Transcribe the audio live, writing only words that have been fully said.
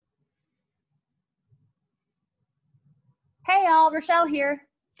Hey y'all, Rochelle here.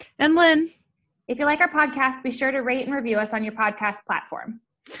 And Lynn. If you like our podcast, be sure to rate and review us on your podcast platform.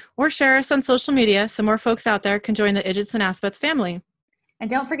 Or share us on social media so more folks out there can join the Idgits and Aspets family. And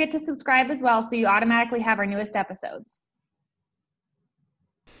don't forget to subscribe as well so you automatically have our newest episodes.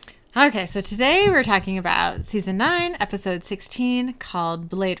 Okay, so today we're talking about Season 9, Episode 16, called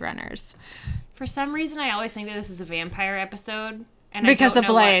Blade Runners. For some reason, I always think that this is a vampire episode. And because I don't of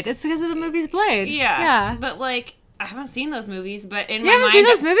know Blade. It's because of the movie's Blade. Yeah. But, like, I haven't seen those movies, but in you my haven't mind... seen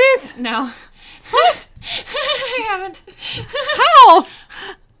those movies? No. What? I haven't. How?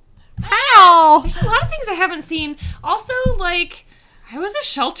 How? There's a lot of things I haven't seen. Also, like, I was a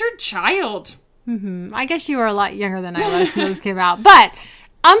sheltered child. Mm-hmm. I guess you were a lot younger than I was when those came out. But,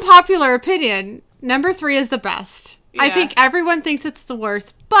 unpopular opinion, number 3 is the best. Yeah. I think everyone thinks it's the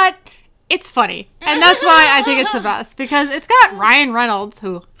worst, but it's funny. And that's why I think it's the best. Because it's got Ryan Reynolds,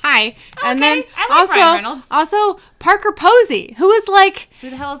 who, hi. And then I like Ryan Reynolds. Also, Parker Posey, who is like... Who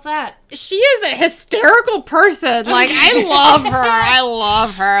the hell is that? She is a hysterical person. Like, I love her. I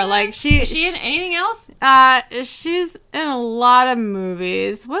love her. Like, Is she in anything else? She's in a lot of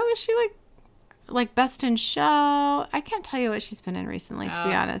movies. What was she like? Like Best in Show. I can't tell you what she's been in recently, to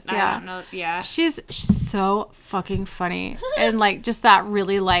be honest. Yeah. I don't know. Yeah. She's so fucking funny. And like just that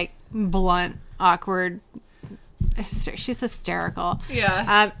really like blunt, awkward. She's hysterical.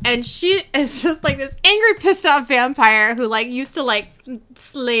 Yeah. And she is just like this angry, pissed off vampire who like used to like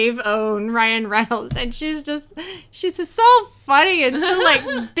slave own Ryan Reynolds. And she's just so funny and so like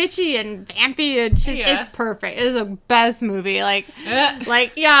bitchy and vampy, and it's perfect. It is the best movie. Like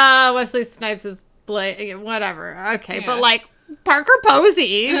Wesley Snipes is whatever. Okay. Yeah. But like Parker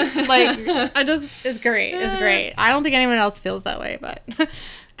Posey, like it's great. It's great. I don't think anyone else feels that way, but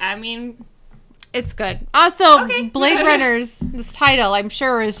I mean, it's good. Also, Blade Runners, this title, I'm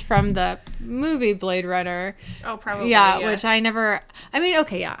sure, is from the movie Blade Runner. Oh, probably. Yeah, which I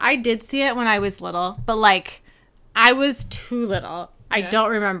did see it when I was little, but, like, I was too little. Yeah. I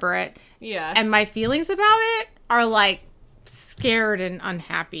don't remember it. Yeah. And my feelings about it are, like, scared and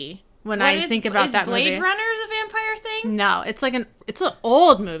unhappy when I think about that movie. Is Blade Runner a vampire thing? No, it's an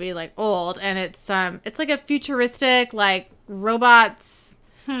old movie, like, old, and it's like a futuristic, like, robots.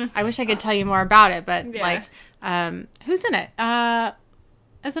 I wish I could tell you more about it, but like, who's in it?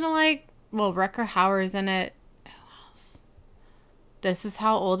 Isn't it like, Rutger Hauer's in it. Who else? This is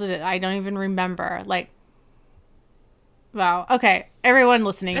how old it is. I don't even remember. Like, wow. Okay, everyone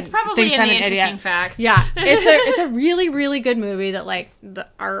listening. It's probably thinks in I'm the an interesting idiot. facts. Yeah, it's a really, really good movie that like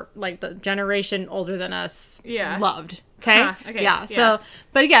the generation older than us loved. Okay. Okay. Yeah. So,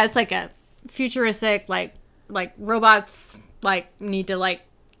 but yeah, it's like a futuristic like robots like need to like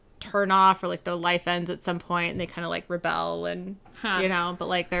turn off or like their life ends at some point and they kind of like rebel and but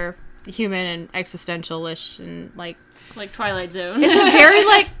like they're human and existential-ish and like Twilight Zone. It's a very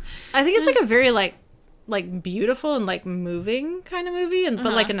like I think it's like a very like beautiful and like moving kind of movie and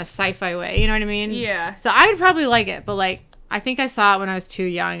but like in a sci-fi way, you know what I mean? Yeah. So I would probably like it, but like I think I saw it when I was too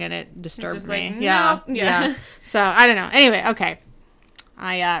young and it disturbed me. Like, yeah. No. Yeah. So I don't know. Anyway, okay.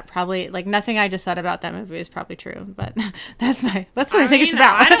 I probably like nothing I just said about that movie is probably true, but that's what I think it's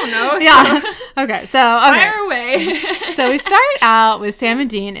about. I don't know. Yeah. Okay. So fire away. So we start out with Sam and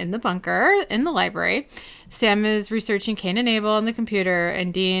Dean in the bunker in the library. Sam is researching Cain and Abel on the computer,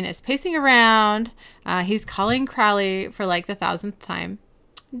 and Dean is pacing around. He's calling Crowley for like the 1,000th time.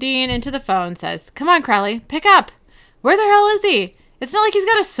 Dean into the phone says, "Come on, Crowley, pick up. Where the hell is he? It's not like he's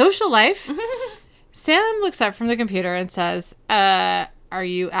got a social life." Sam looks up from the computer and says, "Are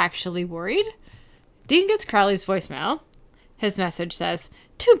you actually worried?" Dean gets Crowley's voicemail. His message says,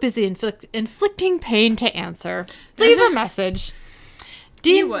 "Too busy inflicting pain to answer. Leave a message."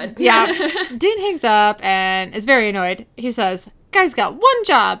 Dean would. Yeah. Dean hangs up and is very annoyed. He says, "Guy's got one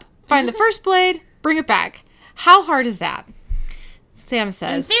job. Find the first blade, bring it back. How hard is that?" Sam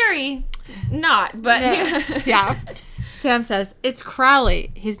says... In theory, not, but... Yeah. Sam says, "It's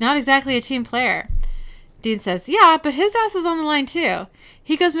Crowley. He's not exactly a team player." Dean says, "Yeah, but his ass is on the line too.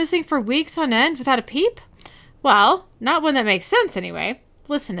 He goes missing for weeks on end without a peep? Well, not one that makes sense anyway.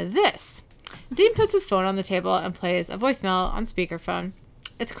 Listen to this." Dean puts his phone on the table and plays a voicemail on speakerphone.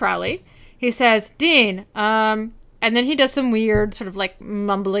 It's Crowley. He says, "Dean, and then he does some weird sort of like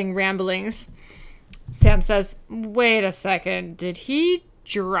mumbling ramblings. Sam says, "Wait a second. Did he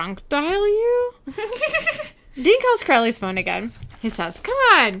drunk dial you?" Dean calls Crowley's phone again. He says, "Come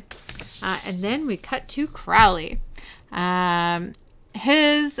on." And then we cut to Crowley.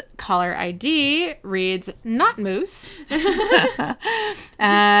 His caller ID reads not moose. It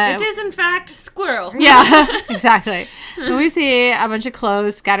is, in fact, squirrel. Yeah, exactly. And we see a bunch of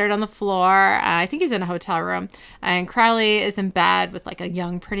clothes scattered on the floor. I think he's in a hotel room. And Crowley is in bed with like a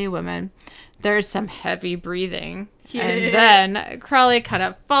young, pretty woman. There's some heavy breathing. Yeah. And then Crowley kind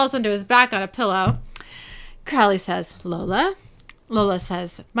of falls onto his back on a pillow. Crowley says, Lola. Lola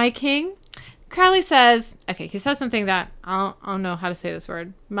says, my king. Crowley says, okay, he says something that I don't know how to say this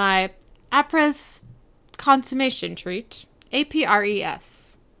word. My apres consummation treat.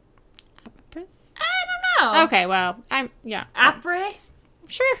 APRES. Apres? I don't know. Okay, well, yeah. Apre?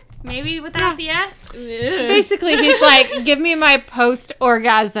 Sure. Maybe without the S? Basically, he's like, give me my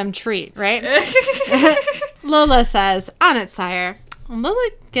post-orgasm treat, right? Lola says, on it, sire. Lola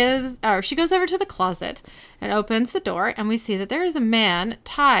she goes over to the closet and opens the door, and we see that there is a man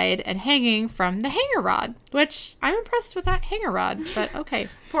tied and hanging from the hanger rod, which I'm impressed with that hanger rod, but okay.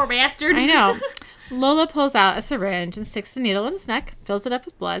 Poor bastard. I know. Lola pulls out a syringe and sticks the needle in his neck, fills it up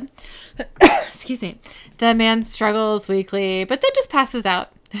with blood. Excuse me. The man struggles weakly, but then just passes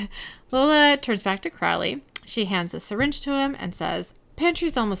out. Lola turns back to Crowley. She hands a syringe to him and says,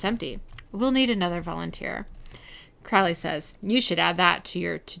 pantry's almost empty. We'll need another volunteer. Crowley says, you should add that to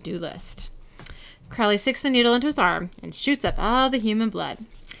your to-do list. Crowley sticks the needle into his arm and shoots up all the human blood.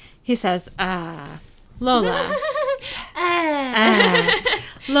 He says, Lola.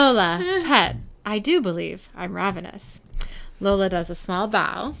 Lola, pet, I do believe I'm ravenous. Lola does a small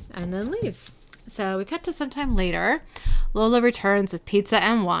bow and then leaves. So we cut to sometime later. Lola returns with pizza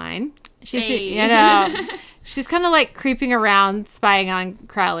and wine. She's kind of like creeping around, spying on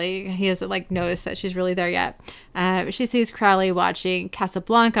Crowley. He hasn't like noticed that she's really there yet. She sees Crowley watching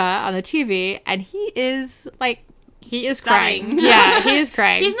Casablanca on the TV, and he is crying. Yeah, he is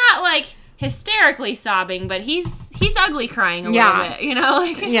crying. He's not like hysterically sobbing, but he's ugly crying a little bit, you know?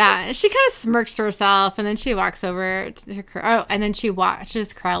 Like, yeah, she kind of smirks to herself, and then she walks over to her, and then she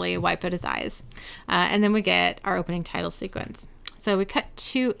watches Crowley wipe at his eyes. And then we get our opening title sequence. So we cut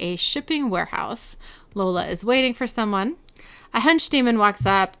to a shipping warehouse. Lola is waiting for someone. A hench demon walks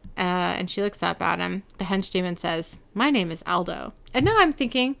up, and she looks up at him. The hench demon says, my name is Aldo. And now I'm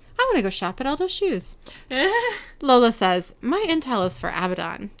thinking, I want to go shop at Aldo's shoes. Lola says, my intel is for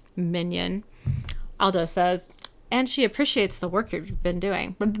Abaddon, minion. Aldo says, and she appreciates the work you've been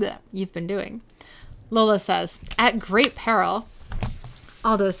doing. Lola says, at great peril.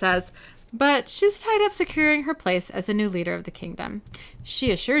 Aldo says, but she's tied up securing her place as a new leader of the kingdom.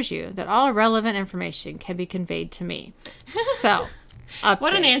 She assures you that all relevant information can be conveyed to me. So, update.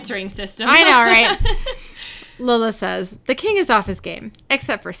 What an answering system. I know, right? Lola says, the king is off his game.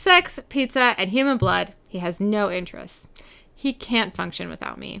 Except for sex, pizza, and human blood, he has no interest. He can't function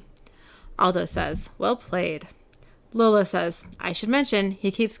without me. Aldo says, well played. Lola says, I should mention,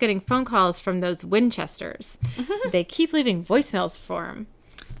 he keeps getting phone calls from those Winchesters. They keep leaving voicemails for him.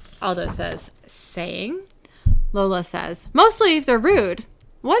 Aldo says, saying? Lola says, mostly if they're rude.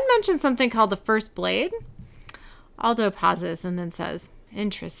 One mentioned something called the First Blade. Aldo pauses and then says,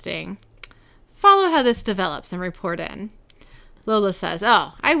 interesting. Follow how this develops and report in. Lola says,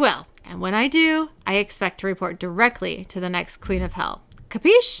 oh, I will. And when I do, I expect to report directly to the next Queen of Hell.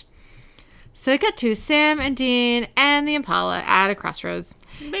 Capiche? So we got to Sam and Dean and the Impala at a crossroads.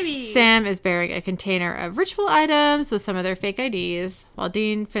 Baby. Sam is bearing a container of ritual items with some of their fake IDs, while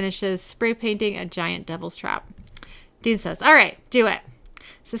Dean finishes spray painting a giant devil's trap. Dean says, all right, do it.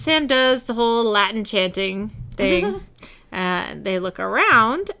 So Sam does the whole Latin chanting thing. They look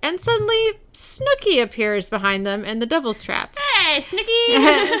around, and suddenly Snooky appears behind them in the devil's trap. Hey,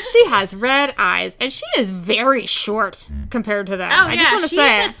 Snooky! She has red eyes, and she is very short compared to them. Oh, I yeah, just want to she's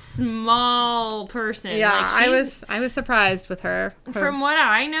say a small person. Yeah, Like, I was surprised with her. From what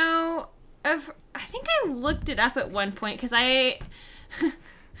I know of, I think I looked it up at one point, because I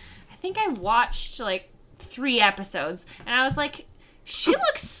think I watched, like, 3 episodes, and I was like, she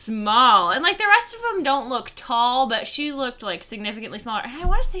looks small. And, like, the rest of them don't look tall, but she looked, like, significantly smaller. And I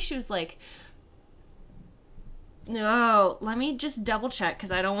want to say she was, like... No, let me just double check, because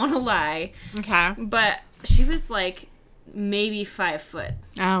I don't want to lie. Okay. But she was, like, maybe 5 foot.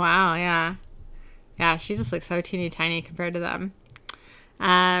 Oh, wow, yeah. Yeah, she just looks so teeny tiny compared to them.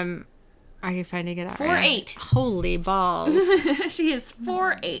 Are you finding it out? 4'8". Holy balls. She is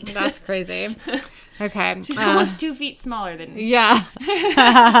 4'8". That's crazy. Okay. She's almost 2 feet smaller than Yeah.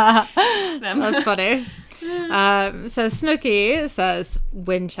 them. That's funny. So Snooky says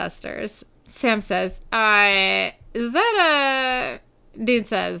Winchesters. Sam says, is that a... Dean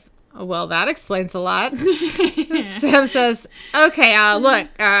says, well, that explains a lot. Sam says, okay, look,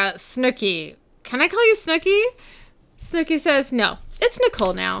 Snooky. Can I call you Snooky? Snooky says, no, it's it's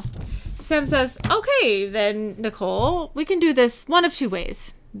Nicole now. Sam says, okay, then, Nicole, we can do this one of two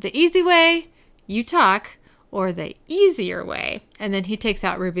ways. The easy way, you talk, or the easier way. And then he takes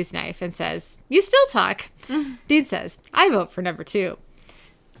out Ruby's knife and says, you still talk. Dean says, I vote for number 2.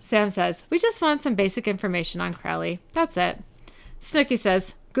 Sam says, we just want some basic information on Crowley. That's it. Snooki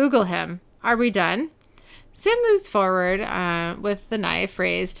says, Google him. Are we done? Sam moves forward with the knife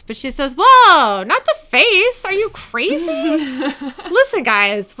raised, but she says, whoa, not the face. Are you crazy? Listen,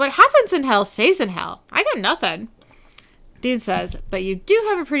 guys, what happens in hell stays in hell. I got nothing. Dean says, but you do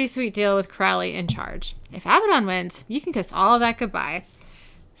have a pretty sweet deal with Crowley in charge. If Abaddon wins, you can kiss all of that goodbye.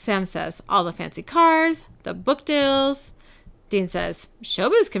 Sam says, all the fancy cars, the book deals. Dean says,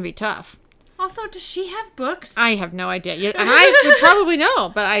 showbiz can be tough. Also, does she have books? I have no idea. Yeah, I would probably know,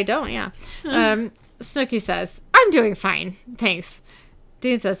 but I don't, yeah. Snooki says, I'm doing fine. Thanks.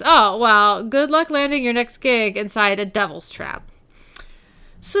 Dean says, oh, well, good luck landing your next gig inside a devil's trap.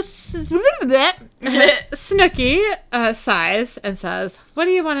 Snooki sighs and says, what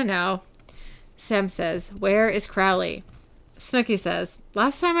do you want to know? Sam says, where is Crowley? Snooki says,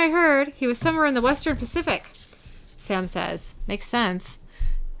 last time I heard, he was somewhere in the Western Pacific. Sam says, makes sense.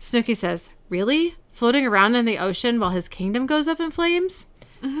 Snooki says, really? Floating around in the ocean while his kingdom goes up in flames?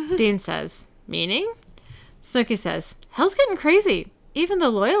 Dean says, meaning? Snooki says, hell's getting crazy. Even the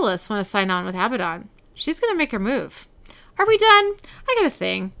loyalists want to sign on with Abaddon. She's going to make her move. Are we done? I got a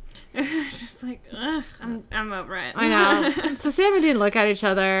thing. Just like, I'm over it. I know. So Sam and Dean look at each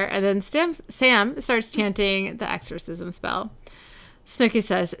other, and then Sam starts chanting the exorcism spell. Snooki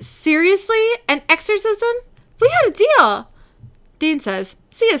says, seriously? An exorcism? We had a deal. Dean says,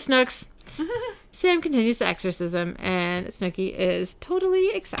 see ya, Snooks. Sam continues the exorcism, and Snooki is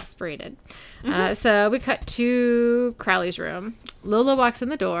totally exasperated. So we cut to Crowley's room. Lola walks in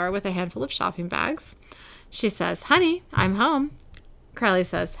the door with a handful of shopping bags. She says, honey, I'm home. Crowley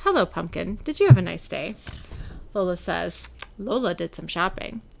says, hello, Pumpkin. Did you have a nice day? Lola says, Lola did some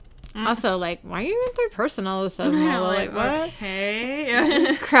shopping. Also, like, why are you in third person all of a sudden, Lola? Like, what?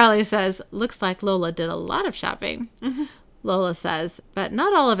 Okay. Crowley says, looks like Lola did a lot of shopping. Lola says, but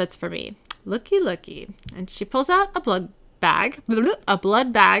not all of it's for me. Looky, looky. And she pulls out a blood bag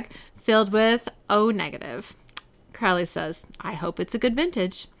filled with O negative. Crowley says, I hope it's a good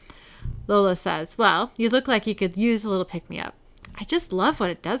vintage. Lola says, well, you look like you could use a little pick-me-up. I just love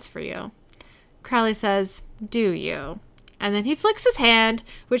what it does for you. Crowley says, do you? And then he flicks his hand,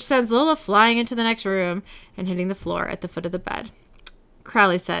 which sends Lola flying into the next room and hitting the floor at the foot of the bed.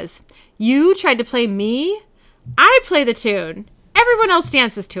 Crowley says, you tried to play me? I play the tune. Everyone else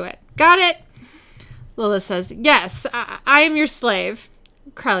dances to it. Got it? Lola says, yes, I am your slave.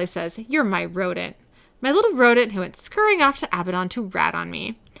 Crowley says, you're my rodent. My little rodent who went scurrying off to Abaddon to rat on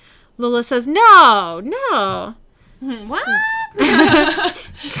me. Lola says, no. What?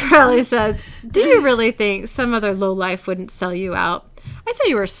 Crowley says, do you really think some other lowlife wouldn't sell you out? I thought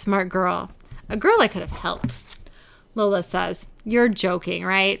you were a smart girl. A girl I could have helped. Lola says, you're joking,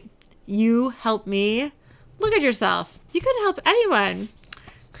 right? You help me? Look at yourself. You couldn't help anyone.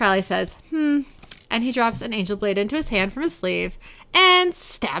 Crowley says, and he drops an angel blade into his hand from his sleeve and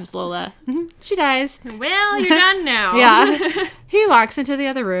stabs Lola. She dies. Well, you're done now. Yeah. He walks into the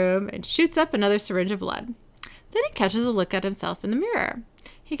other room and shoots up another syringe of blood. Then he catches a look at himself in the mirror.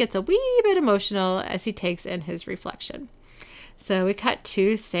 He gets a wee bit emotional as he takes in his reflection. So we cut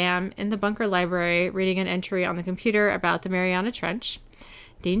to Sam in the bunker library reading an entry on the computer about the Mariana Trench.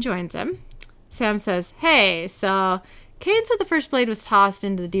 Dean joins him. Sam says, hey, so Kane said the first blade was tossed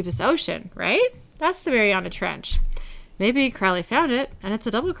into the deepest ocean, right? That's the Mariana Trench. Maybe Crowley found it, and it's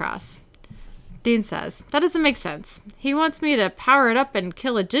a double cross. Dean says, that doesn't make sense. He wants me to power it up and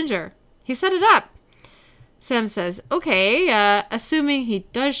kill a ginger. He set it up. Sam says, okay, assuming he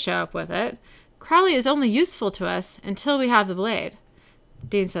does show up with it, Crowley is only useful to us until we have the blade.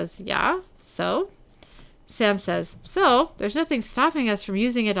 Dean says, yeah, so? Sam says, so, there's nothing stopping us from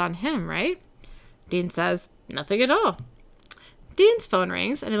using it on him, right? Dean says, nothing at all. Dean's phone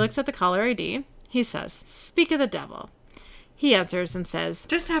rings, and he looks at the caller ID. He says, speak of the devil. He answers and says,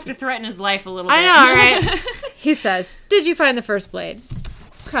 just have to threaten his life a little bit. I know, right? He says, did you find the first blade?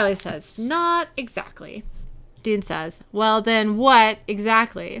 Crowley says, not exactly. Dean says, well, then what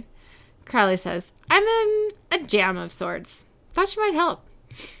exactly? Crowley says, I'm in a jam of sorts. Thought you might help.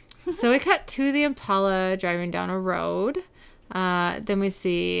 So we cut to the Impala driving down a road. Then we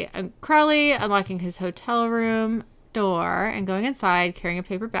see Crowley unlocking his hotel room door and going inside carrying a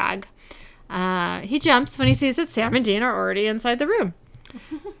paper bag. He jumps when he sees that Sam and Dean are already inside the room.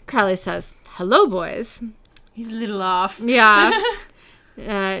 Crowley says, hello, boys. He's a little off. Yeah.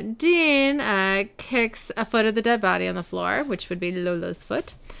 Dean kicks a foot of the dead body on the floor, which would be Lola's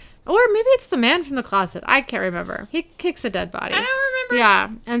foot. Or maybe it's the man from the closet. I can't remember. He kicks a dead body. I don't remember. Yeah,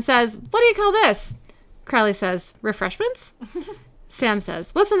 and says, "What do you call this?" Crowley says, "Refreshments?" Sam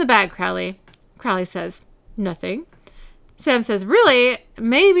says, "What's in the bag, Crowley?" Crowley says, "Nothing." Sam says, "Really?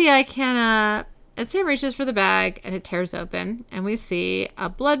 Maybe I can, And Sam reaches for the bag, and it tears open, and we see a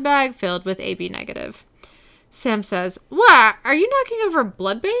blood bag filled with AB negative. Sam says, "What? Are you knocking over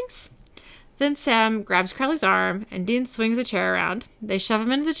blood banks?" Then Sam grabs Crowley's arm, and Dean swings a chair around. They shove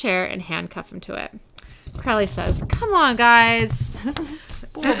him into the chair and handcuff him to it. Crowley says, "Come on, guys."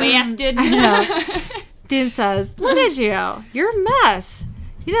 Poor bastard. I know. Dean says, "Look at you. You're a mess.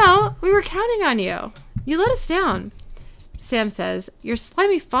 We were counting on you. You let us down." Sam says, "Your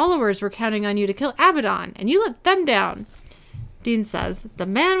slimy followers were counting on you to kill Abaddon, and you let them down." Dean says, "The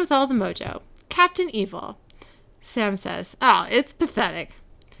man with all the mojo. Captain Evil." Sam says, "Oh, it's pathetic."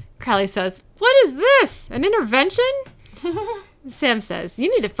 Crowley says, "What is this? An intervention?" Sam says, "You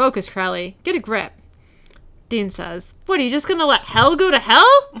need to focus, Crowley. Get a grip." Dean says, "What, are you just going to let hell go to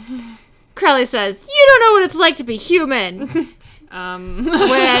hell?" Crowley says, "You don't know what it's like to be human."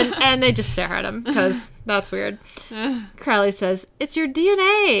 And they just stare at him because that's weird. Crowley says, "It's your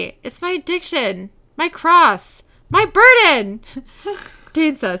DNA. It's my addiction, my cross, my burden."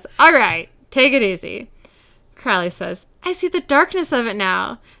 Dean says, "All right, take it easy." Crowley says, "I see the darkness of it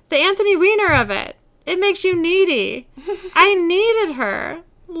now, the Anthony Weiner of it. It makes you needy. I needed her.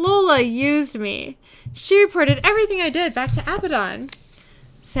 Lola used me. She reported everything I did back to Abaddon."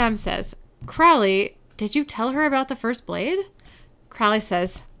 Sam says, "Crowley, did you tell her about the first blade?" Crowley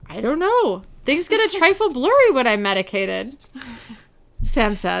says, "I don't know. Things get a trifle blurry when I'm medicated."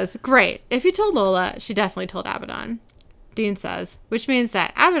 Sam says, "Great. If you told Lola, she definitely told Abaddon." Dean says, "Which means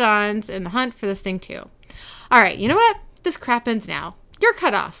that Abaddon's in the hunt for this thing too. All right, you know what? This crap ends now. You're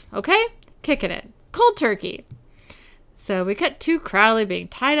cut off, okay? Kicking it. Cold turkey." So we cut to Crowley being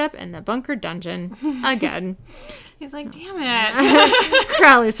tied up in the bunker dungeon again. He's like, "Damn it."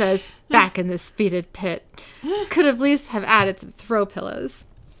 Crowley says, "Back in this fetid pit. Could at least have added some throw pillows."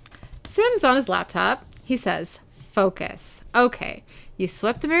 Sam's on his laptop. He says, "Focus. Okay, you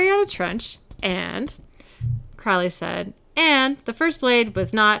swept the Mariana Trench, and..." Crowley said, "And the first blade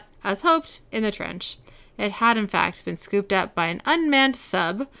was not, as hoped, in the trench. It had, in fact, been scooped up by an unmanned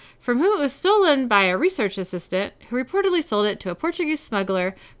sub, from whom it was stolen by a research assistant, who reportedly sold it to a Portuguese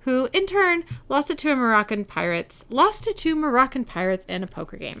smuggler, who, in turn, lost it to Moroccan pirates in a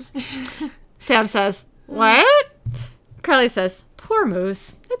poker game." Sam says, "What?" Crowley says, "Poor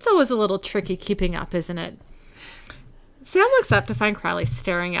Moose. It's always a little tricky keeping up, isn't it?" Sam looks up to find Crowley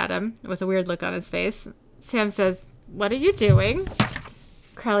staring at him with a weird look on his face. Sam says, "What are you doing?"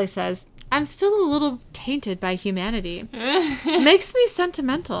 Crowley says, "I'm still a little tainted by humanity. Makes me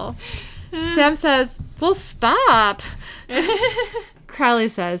sentimental." Sam says, "Well, stop." Crowley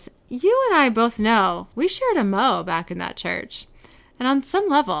says, "You and I both know we shared a Mo back in that church. And on some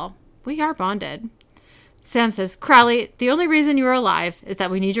level, we are bonded." Sam says, "Crowley, the only reason you are alive is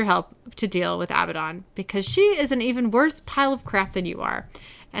that we need your help to deal with Abaddon, because she is an even worse pile of crap than you are.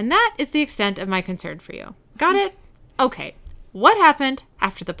 And that is the extent of my concern for you. Got it? Okay. What happened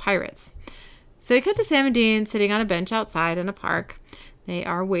after the pirates?" So we cut to Sam and Dean sitting on a bench outside in a park. They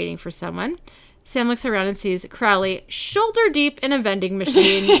are waiting for someone. Sam looks around and sees Crowley shoulder deep in a vending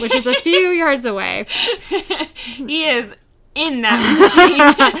machine, which is a few yards away. He is in that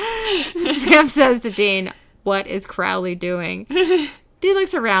machine. Sam says to Dean, "What is Crowley doing?" Dean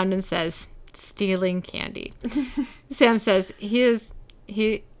looks around and says, "Stealing candy." Sam says, he's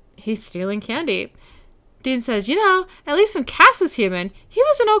stealing candy. Dean says, "At least when Cass was human, he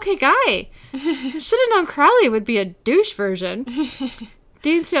was an okay guy. Should have known Crowley would be a douche version."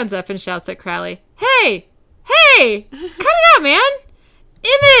 Dean stands up and shouts at Crowley, Hey! Cut it out, man!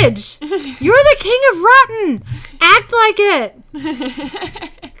 Image! You're the king of rotten! Act like it!"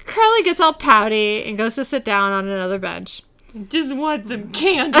 Crowley gets all pouty and goes to sit down on another bench. "Just want some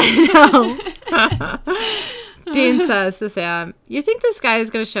candy." No. Dean says to Sam, "You think this guy is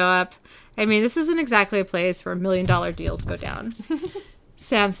going to show up? I mean, this isn't exactly a place where $1 million deals go down."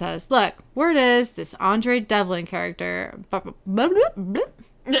 Sam says, "Look, word is this Andre Devlin character..." Okay,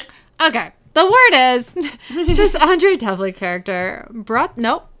 the word is this Andre Devlin character brought...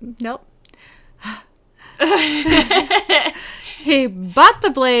 Nope. He bought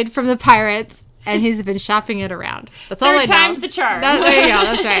the blade from the pirates, and he's been shopping it around. That's all I know. Third time's the charm. There you go.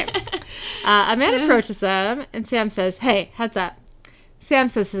 That's right. A man approaches them, and Sam says, "Hey, heads up." Sam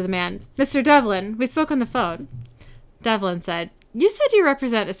says to the man, "Mr. Devlin, we spoke on the phone." Devlin said, "You said you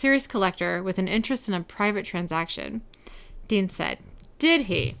represent a serious collector with an interest in a private transaction." Dean said, Did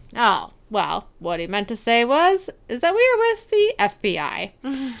he? Oh, well, what he meant to say is that we were with the FBI.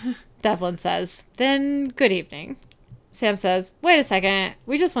 Devlin says, then good evening. Sam says, wait a second.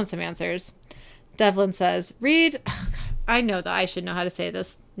 We just want some answers. Devlin says, Reed, I know that I should know how to say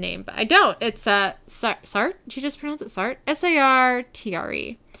this name, but I don't. It's Sart. Did you just pronounce it Sart?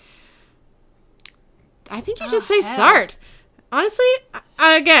 Sartre. I think you just say Sart. Honestly,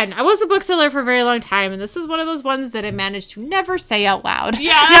 again, I was a bookseller for a very long time, and this is one of those ones that I managed to never say out loud.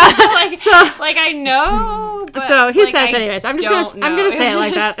 Yeah, like I know, but so he like, says, anyways, I'm gonna say it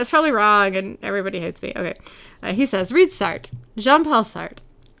like that. It's probably wrong, and everybody hates me. Okay, he says, Reed Sart, Jean-Paul Sart.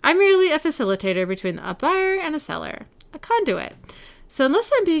 I'm merely a facilitator between a buyer and a seller, a conduit. So unless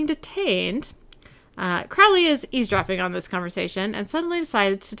I'm being detained, Crowley is eavesdropping on this conversation and suddenly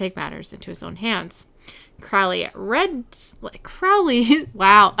decides to take matters into his own hands. Crowley,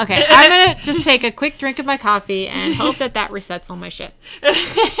 wow. Okay, I'm going to just take a quick drink of my coffee and hope that resets all my shit.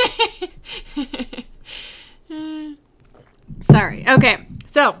 Sorry. Okay,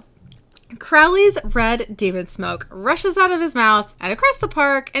 so Crowley's red demon smoke rushes out of his mouth and across the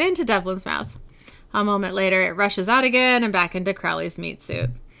park and into Devlin's mouth. A moment later, it rushes out again and back into Crowley's meat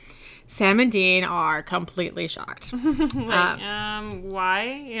suit. Sam and Dean are completely shocked. Why?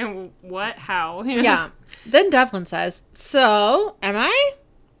 What? How? Yeah. Then Devlin says, so, am I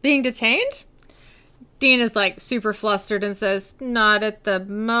being detained? Dean is like super flustered and says, not at the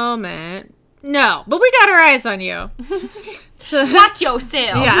moment. No, but we got our eyes on you. So, watch yourself.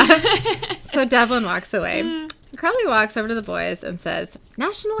 Yeah. So Devlin walks away. Crowley walks over to the boys and says,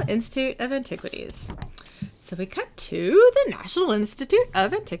 National Institute of Antiquities. So we cut to the National Institute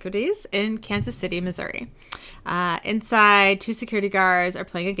of Antiquities in Kansas City, Missouri. Inside, 2 security guards are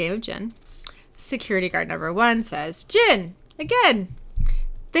playing a game of gin. Security guard number 1 says, gin, again.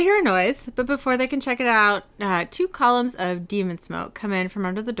 They hear a noise, but before they can check it out, 2 columns of demon smoke come in from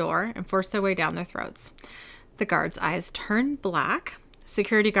under the door and force their way down their throats. The guard's eyes turn black.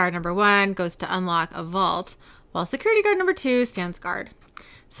 Security guard number 1 goes to unlock a vault, while security guard number 2 stands guard.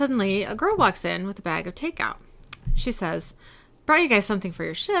 Suddenly, a girl walks in with a bag of takeout. She says, brought you guys something for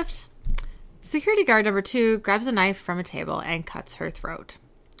your shift. Security guard number 2 grabs a knife from a table and cuts her throat.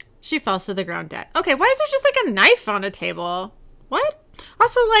 She falls to the ground dead. Okay, why is there just like a knife on a table? What?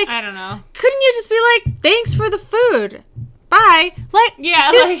 Also, like, I don't know. Couldn't you just be like, thanks for the food? Bye. Like, yeah,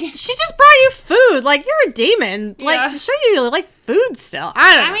 she just brought you food. Like, you're a demon. Yeah. Like, sure you like food still.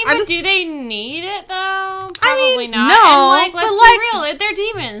 I don't know. I mean, but do they need it though? Probably not. No, and, let's be real. They're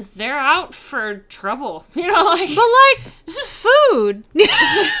demons. They're out for trouble. But food.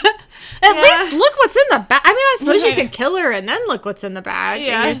 At least look what's in the bag. I mean, I suppose you could kill her and then look what's in the bag.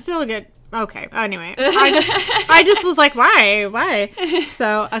 Yeah. And you still get... Okay, anyway. I just was like, why?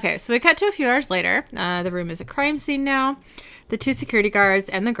 So, okay, so we cut to a few hours later. The room is a crime scene now. The 2 security guards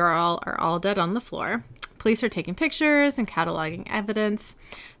and the girl are all dead on the floor. Police are taking pictures and cataloging evidence.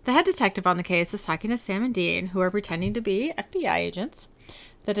 The head detective on the case is talking to Sam and Dean, who are pretending to be FBI agents.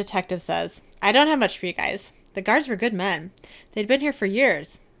 The detective says, I don't have much for you guys. The guards were good men. They'd been here for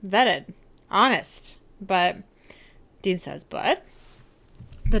years. Vetted. Honest. But, Dean says, but?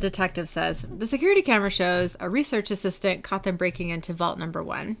 The detective says, the security camera shows a research assistant caught them breaking into vault number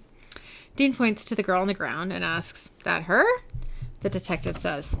 1. Dean points to the girl on the ground and asks, that her? The detective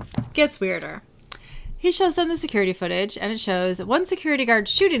says, gets weirder. He shows them the security footage, and it shows one security guard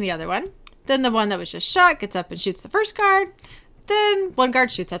shooting the other one. Then the one that was just shot gets up and shoots the first guard. Then one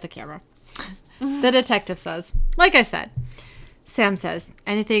guard shoots at the camera. The detective says, like I said. Sam says,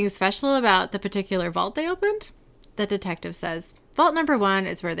 anything special about the particular vault they opened? The detective says, vault number 1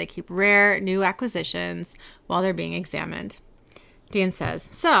 is where they keep rare new acquisitions while they're being examined. Dean says,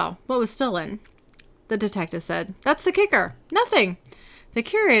 so, what was stolen? The detective said, that's the kicker. Nothing. The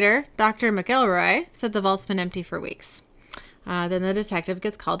curator, Dr. McElroy, said the vault's been empty for weeks. Then the detective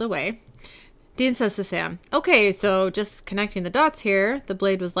gets called away. Dean says to Sam, okay, so just connecting the dots here, the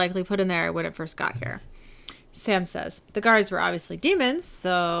blade was likely put in there when it first got here. Sam says, the guards were obviously demons,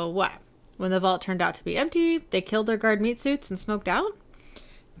 so what? When the vault turned out to be empty, they killed their guard meat suits and smoked out?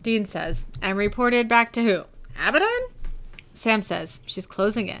 Dean says, and reported back to who? Abaddon? Sam says, she's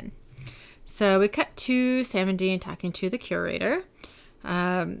closing in. So we cut to Sam and Dean talking to the curator.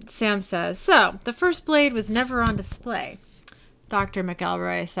 Sam says, so the first blade was never on display. Dr.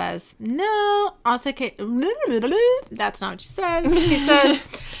 McElroy says, no, that's not what she says. She says,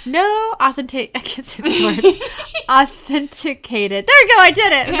 no, I can't say the word. Authenticated. There we go, I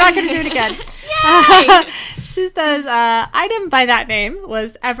did it. I'm not going to do it again. She says, item by that name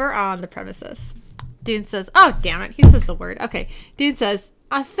was ever on the premises. Dean says, oh, damn it. He says the word. Okay. Dean says,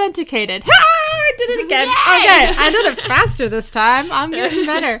 authenticated. Ha! I did it again. Yay! Okay, I did it faster this time. I'm getting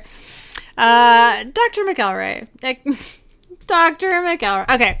better. Dr. McElroy. Dr.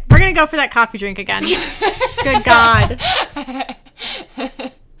 McElroy. Okay, we're going to go for that coffee drink again. Good God.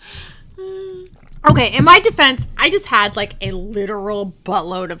 Okay, in my defense, I just had like a literal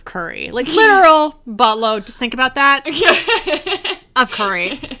buttload of curry. Like literal buttload. Just think about that. Of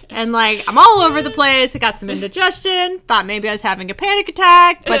curry. And like, I'm all over the place. I got some indigestion. Thought maybe I was having a panic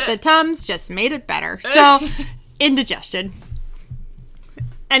attack, but the Tums just made it better. So, indigestion.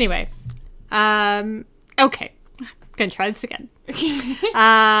 Anyway. Okay. I'm gonna try this again.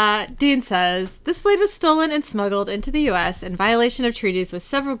 Dean says, this blade was stolen and smuggled into the U.S. in violation of treaties with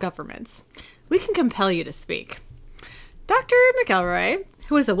several governments. We can compel you to speak. Dr. McElroy,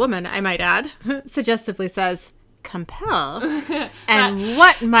 who is a woman, I might add, suggestively says, compel? And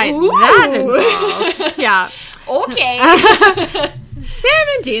what might that involve? Yeah. Okay. Sam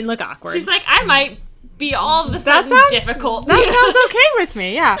and Dean look awkward. She's like, I might be all of a sudden difficult. That sounds okay with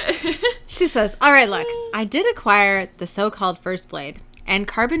me, yeah. She says, all right, look, I did acquire the so-called first blade, and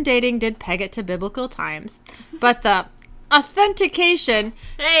carbon dating did peg it to biblical times, but the authentication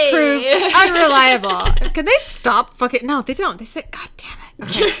proves unreliable. Can they stop fucking... No, they don't. They say, God damn it.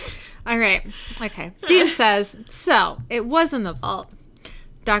 Okay. All right. Okay. Dean says, so, it was in the vault.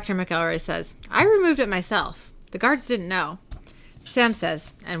 Dr. McElroy says, I removed it myself. The guards didn't know. Sam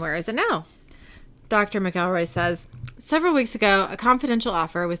says, and where is it now? Dr. McElroy says, several weeks ago, a confidential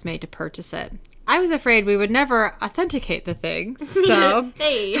offer was made to purchase it. I was afraid we would never authenticate the thing, so...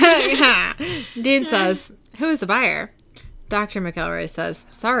 Dean says, who is the buyer? Dr. McElroy says,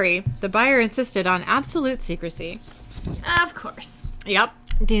 sorry, the buyer insisted on absolute secrecy. Of course. Yep.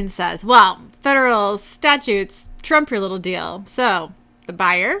 Dean says, well, federal statutes trump your little deal. So, the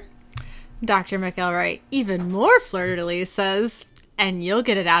buyer? Dr. McElroy, even more flirtily, says, and you'll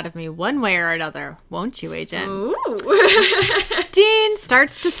get it out of me one way or another, won't you, Agent? Ooh. Dean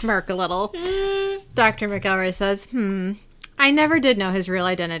starts to smirk a little. Dr. McElroy says, I never did know his real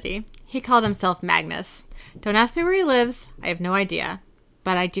identity. He called himself Magnus. Don't ask me where he lives. I have no idea.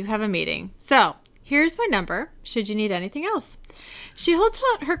 But I do have a meeting. So, here's my number, should you need anything else. She holds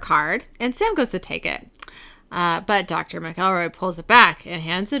out her card, and Sam goes to take it. But Dr. McElroy pulls it back and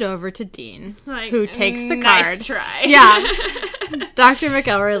hands it over to Dean, who takes the card. Nice try. Yeah. Dr.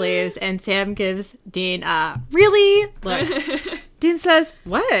 McElroy leaves, and Sam gives Dean a really look. Dean says,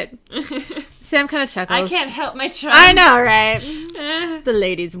 what? Sam kind of chuckles. I can't help my child. I know, right? The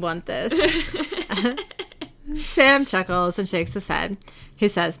ladies want this. Sam chuckles and shakes his head. He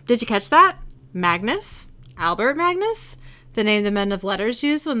says, did you catch that? Magnus? Albert Magnus? The name the men of letters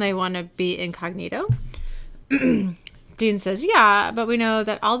use when they want to be incognito? Dean says, yeah, but we know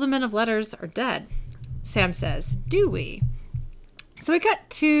that all the men of letters are dead. Sam says, do we? So we cut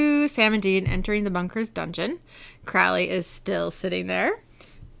to Sam and Dean entering the bunker's dungeon. Crowley is still sitting there.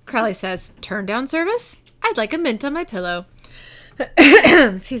 Crowley says, turn down service? I'd like a mint on my pillow.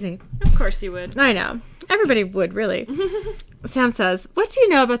 Excuse me. Of course you would. I know. Everybody would, really. Sam says, what do you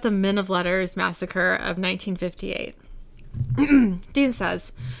know about the Men of Letters massacre of 1958? Dean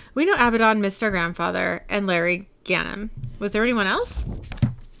says, we know Abaddon missed our grandfather and Larry Ganem. Was there anyone else?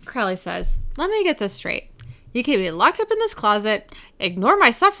 Crowley says, let me get this straight. You keep me locked up in this closet, ignore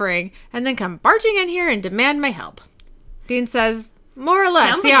my suffering, and then come barging in here and demand my help. Dean says, more or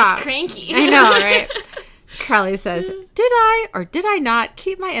less, Sounds like yeah. he's cranky. I know, right? Crowley says, did I or did I not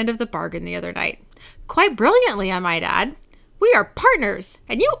keep my end of the bargain the other night? Quite brilliantly, I might add. We are partners,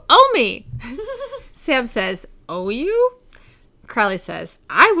 and you owe me. Sam says, owe you? Crowley says,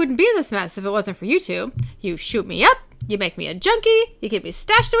 I wouldn't be in this mess if it wasn't for you two. You shoot me up, you make me a junkie, you keep me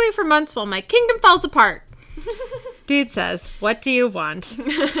stashed away for months while my kingdom falls apart. Dean says, what do you want?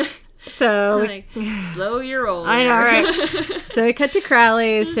 So, like, slow your roll. I know, right? So we cut to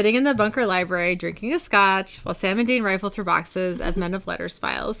Crowley sitting in the bunker library drinking a scotch while Sam and Dean rifle through boxes of Men of Letters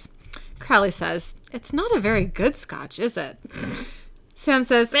files. Crowley says, it's not a very good scotch, is it? Sam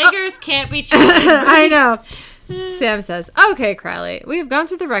says, beggars can't be choosers. I know. Sam says, okay, Crowley, we have gone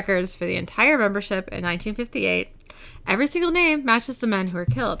through the records for the entire membership in 1958. Every single name matches the men who were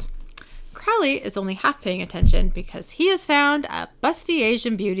killed. Crowley is only half paying attention because he has found a busty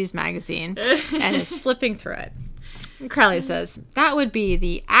Asian Beauties magazine and is flipping through it. Crowley says, that would be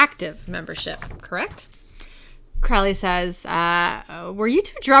the active membership, correct? Crowley says, were you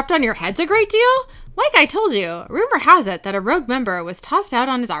two dropped on your heads a great deal? Like I told you, rumor has it that a rogue member was tossed out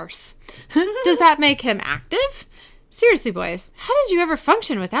on his arse. Does that make him active? Seriously, boys, how did you ever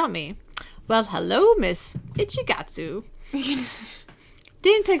function without me? Well, hello, Miss Ichigatsu.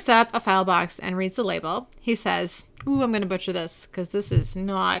 Dean picks up a file box and reads the label. He says, ooh, I'm going to butcher this because this is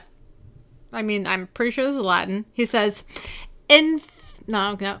not, I'm pretty sure this is Latin. He says, I'm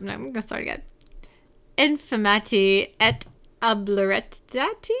going to start again. Infamati et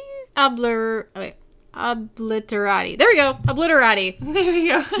obliterati? Obliterati. There we go. Obliterati. There we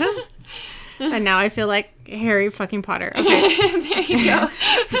go. And now I feel like Harry fucking Potter. Okay. There you go.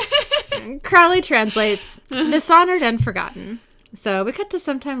 Crowley translates, dishonored and forgotten. So we cut to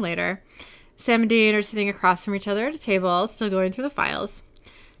sometime later. Sam and Dean are sitting across from each other at a table, still going through the files.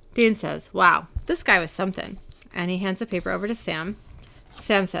 Dean says, wow, this guy was something. And he hands the paper over to Sam.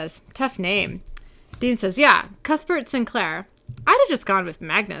 Sam says, tough name. Dean says, yeah, Cuthbert Sinclair. I'd have just gone with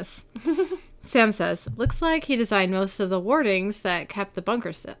Magnus. Sam says, looks like he designed most of the wardings that keep the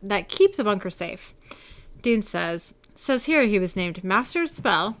bunker safe. Dean says here he was named Master of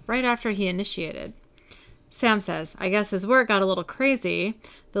Spell right after he initiated. Sam says, I guess his work got a little crazy.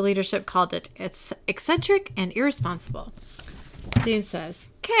 The leadership called it eccentric and irresponsible. Dean says,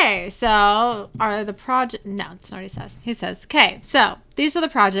 okay, so are the project... No, that's not what he says. He says, okay, so these are the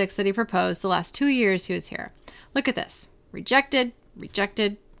projects that he proposed the last 2 years he was here. Look at this. Rejected,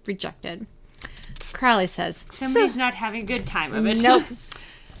 rejected, rejected. Crowley says... Somebody's not having a good time of it. Nope.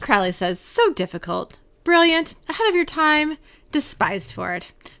 Crowley says, so difficult. Brilliant. Ahead of your time. Despised for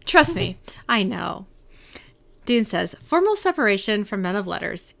it. Trust me. I know. Dean says, formal separation from men of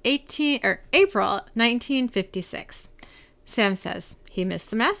letters. April 1956. Sam says, he missed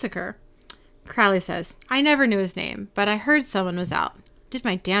the massacre. Crowley says, I never knew his name, but I heard someone was out. Did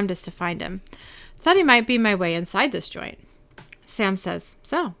my damnedest to find him. Thought he might be my way inside this joint. Sam says,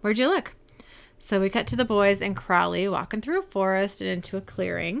 so, where'd you look? So we cut to the boys and Crowley walking through a forest and into a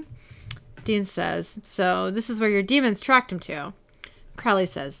clearing. Dean says, so this is where your demons tracked him to. Crowley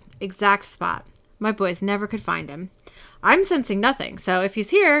says, exact spot. My boys never could find him. I'm sensing nothing, so if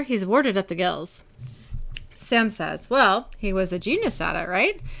he's here, he's warded up the gills. Sam says, well, he was a genius at it,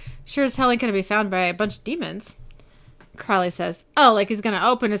 right? Sure as hell ain't going to be found by a bunch of demons. Crowley says, oh, like he's going to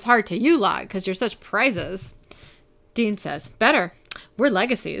open his heart to you lot because you're such prizes. Dean says, better. We're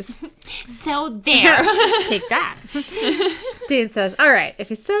legacies. So there. Take that. Dean says, all right, if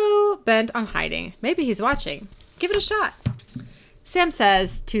he's so bent on hiding, maybe he's watching. Give it a shot. Sam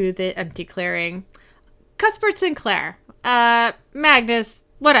says to the empty clearing, Cuthbert Sinclair, Magnus,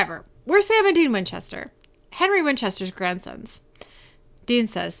 whatever. We're Sam and Dean Winchester. Henry Winchester's grandsons. Dean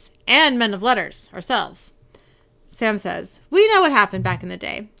says, and men of letters, ourselves. Sam says, we know what happened back in the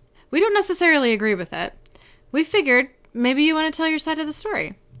day. We don't necessarily agree with it. We figured maybe you want to tell your side of the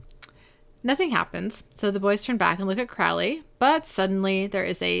story. Nothing happens, so the boys turn back and look at Crowley, but suddenly there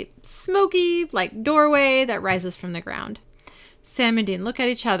is a smoky, doorway that rises from the ground. Sam and Dean look at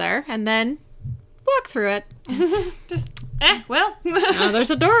each other and then walk through it. Well. There's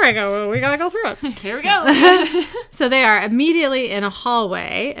a doorway. We gotta go through it. Here we go. So they are immediately in a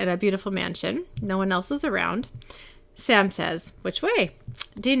hallway in a beautiful mansion. No one else is around. Sam says, which way?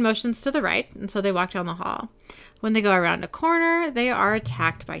 Dean motions to the right, and so they walk down the hall. When they go around a corner, they are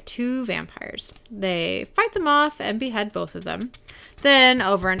attacked by 2 vampires. They fight them off and behead both of them. Then,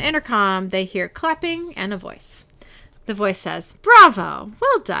 over an intercom, they hear clapping and a voice. The voice says, bravo,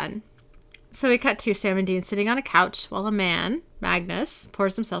 well done. So we cut to Sam and Dean sitting on a couch while a man, Magnus,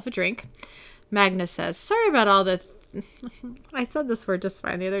 pours himself a drink. Magnus says, sorry about all the... I said this word just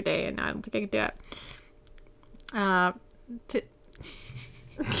fine the other day, and now I don't think I can do it.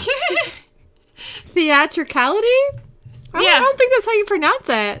 Theatricality? I don't think that's how you pronounce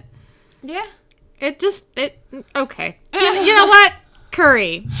it. Yeah. Okay. You know what?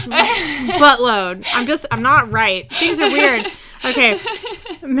 Curry. Buttload. I'm not right. Things are weird. Okay.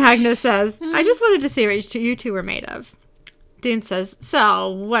 Magnus says, I just wanted to see what you two were made of. Dean says,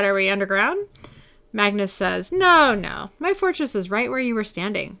 so, what, are we underground? Magnus says, no. My fortress is right where you were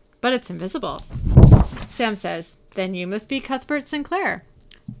standing, but it's invisible. Sam says, then you must be Cuthbert Sinclair.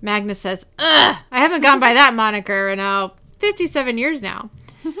 Magnus says, ugh, I haven't gone by that moniker in 57 years now.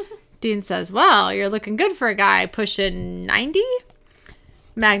 Dean says, well, you're looking good for a guy pushing 90.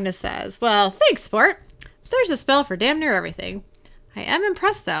 Magnus says, well, thanks, sport. There's a spell for damn near everything. I am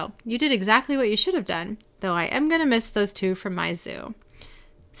impressed, though. You did exactly what you should have done, though I am going to miss those 2 from my zoo.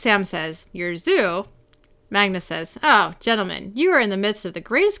 Sam says, your zoo? Magnus says, oh, gentlemen, you are in the midst of the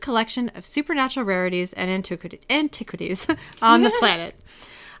greatest collection of supernatural rarities and antiquities on the planet.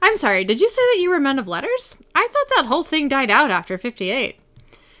 I'm sorry, did you say that you were men of letters? I thought that whole thing died out after 58.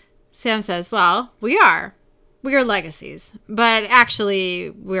 Sam says, well, we are. We are legacies, but actually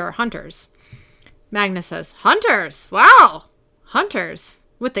we're hunters. Magnus says, hunters? Wow! Hunters.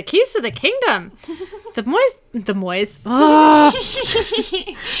 with the keys to the kingdom. The Moys. Oh.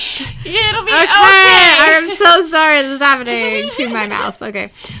 It'll be Okay, I'm so sorry this is happening to my mouth.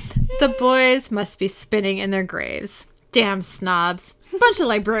 Okay. The boys must be spinning in their graves. Damn snobs. Bunch of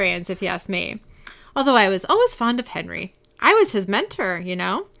librarians, if you ask me. Although I was always fond of Henry. I was his mentor, you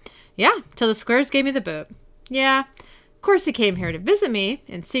know? Yeah, till the squares gave me the boot. Yeah. Of course he came here to visit me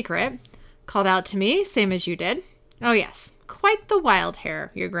in secret. Called out to me, same as you did. Oh, yes. Quite the wild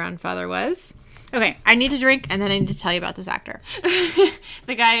hare your grandfather was. Okay, I need to drink, and then I need to tell you about this actor.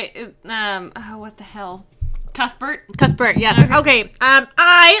 The guy, what the hell? Cuthbert? Cuthbert, yes. Okay,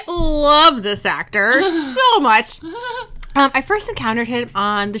 I love this actor so much. I first encountered him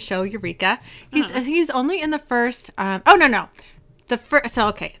on the show Eureka. He's only in the first, the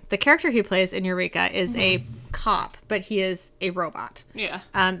character he plays in Eureka is a cop, but he is a robot. Yeah.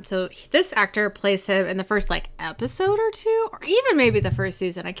 So this actor plays him in the first episode or two, or even maybe the first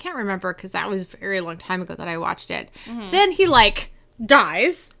season. I can't remember because that was a very long time ago that I watched it. Then he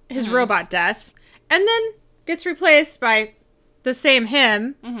dies, his robot death, and then gets replaced by the same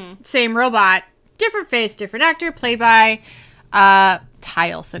him, same robot, different face, different actor, played by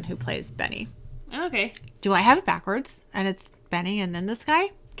Tyelson, who plays Benny. Okay. Do I have it backwards? And it's Benny and then this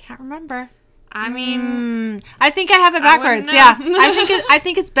guy? Can't remember. I mean, I think I have it I wouldn't backwards. know. Yeah, I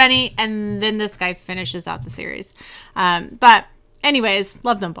think it's Benny, and then this guy finishes out the series. But anyways,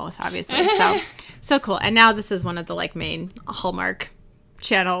 love them both, obviously. So cool. And now this is one of the main Hallmark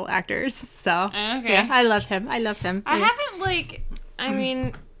Channel actors. So Okay. yeah, I love him. I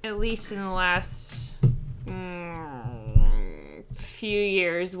haven't at least in the last few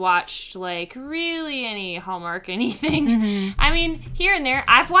years watched really any Hallmark anything. I mean, here and there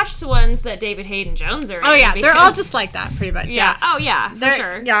I've watched the ones that David Hayden Jones are in. Oh yeah, they're all because- just like that, pretty much. yeah. Oh yeah, for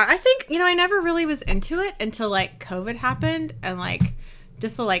sure. Yeah, I think I never really was into it until COVID happened, and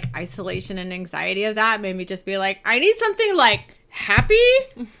just the isolation and anxiety of that made me just be I need something happy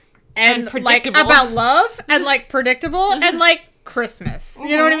and predictable. about love and predictable and Christmas.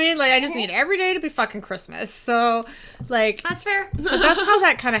 You know what I mean? I just need every day to be fucking Christmas. So That's fair. so that's how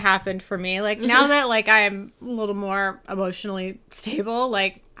that kind of happened for me. Now that I am a little more emotionally stable,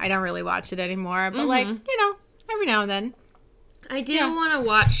 I don't really watch it anymore. But every now and then. I do want to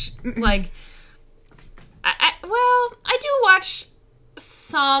watch I do watch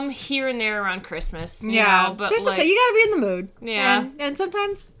some here and there around Christmas. You know, but there's you gotta be in the mood. Yeah. and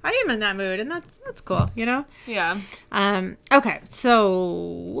sometimes I am in that mood, and that's cool. Yeah. Okay,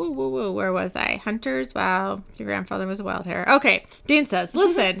 so where was I? Hunters. Wow, your grandfather was a wild hare. Okay, Dean says,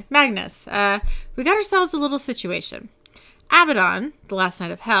 "Listen, Magnus, we got ourselves a little situation. Abaddon, the last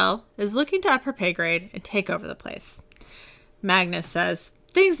night of hell, is looking to up her pay grade and take over the place." Magnus says,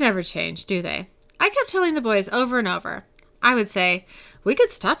 "Things never change, do they? I kept telling the boys over and over. I would say, we could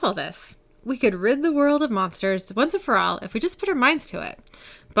stop all this. We could rid the world of monsters once and for all if we just put our minds to it.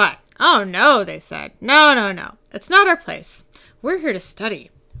 But, oh no, they said. No. It's not our place. We're here to study.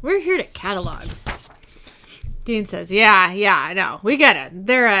 We're here to catalog." Dean says, yeah, I know. We get it.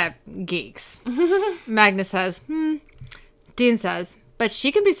 They're geeks. Magnus says, Dean says, "But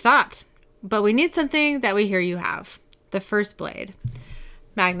she can be stopped. But we need something that we hear you have. The first blade."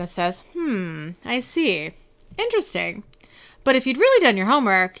 Magnus says, I see. Interesting. But if you'd really done your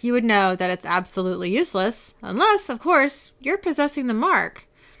homework, you would know that it's absolutely useless, unless, of course, you're possessing the mark.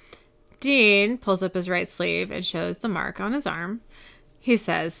 Dean pulls up his right sleeve and shows the mark on his arm. He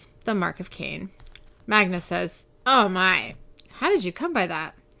says, "The mark of Cain." Magnus says, "Oh my, how did you come by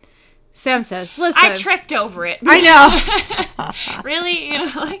that?" Sam says, "Listen." I tripped over it. I know. Really?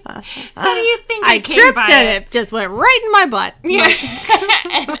 How do you think I came tripped by and it just went right in my butt. Yeah.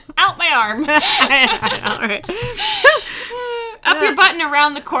 And out my arm. I know, right? Up your butt and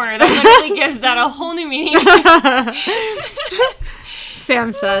around the corner. That literally gives that a whole new meaning.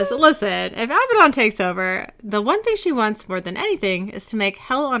 Sam says, "Listen, if Abaddon takes over, the one thing she wants more than anything is to make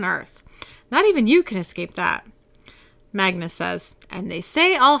hell on earth. Not even you can escape that." Magnus says, "And they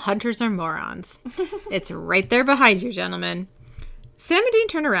say all hunters are morons." It's right there behind you, gentlemen. Sam and Dean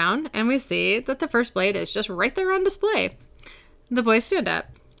turn around, and we see that the first blade is just right there on display. The boys stand up.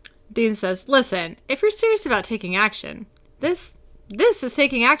 Dean says, "Listen, if you're serious about taking action, this is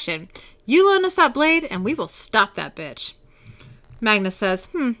taking action. You loan us that blade, and we will stop that bitch." Magnus says,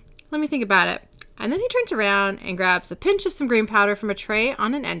 let me think about it. And then he turns around and grabs a pinch of some green powder from a tray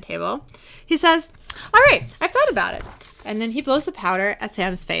on an end table. He says, "All right, I've thought about it." And then he blows the powder at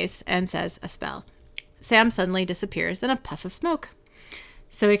Sam's face and says a spell. Sam suddenly disappears in a puff of smoke.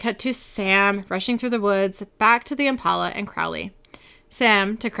 So we cut to Sam rushing through the woods back to the Impala and Crowley.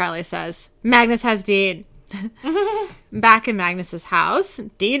 Sam to Crowley says, "Magnus has Dean." Back in Magnus's house,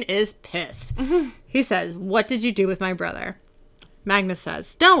 Dean is pissed. He says, "What did you do with my brother?" Magnus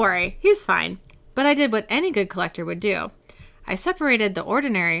says, "Don't worry, he's fine. But I did what any good collector would do. I separated the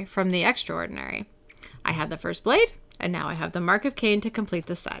ordinary from the extraordinary. I had the first blade, and now I have the Mark of Cain to complete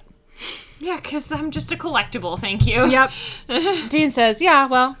the set." Yeah, because I'm just a collectible, thank you. Yep. Dean says, "Yeah,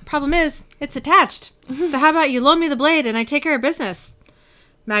 well, problem is, it's attached. So how about you loan me the blade and I take care of business?"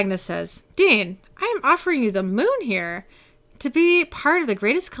 Magnus says, "Dean, I am offering you the moon here to be part of the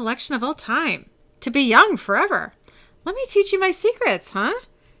greatest collection of all time. To be young forever. Let me teach you my secrets, huh?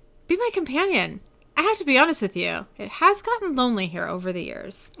 Be my companion. I have to be honest with you. It has gotten lonely here over the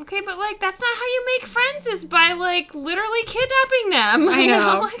years." Okay, but, like, that's not how you make friends, is by, like, literally kidnapping them. I You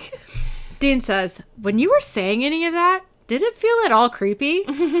know. Like... Dean says, "When you were saying any of that, did it feel at all creepy?"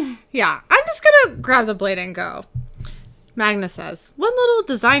 "Yeah, I'm just gonna grab the blade and go." Magnus says, "One little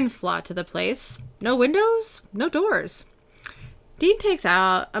design flaw to the place. No windows, no doors." Dean takes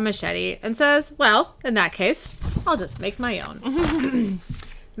out a machete and says, "Well, in that case, I'll just make my own."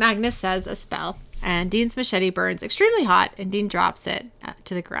 Magnus says a spell, and Dean's machete burns extremely hot, and Dean drops it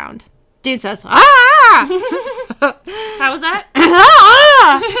to the ground. Dean says, "Ah!" How was that?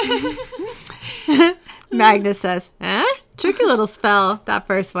 "Ah!" Magnus says, "Tricky little spell, that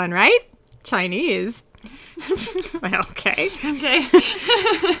first one, right? Chinese." Okay. Okay.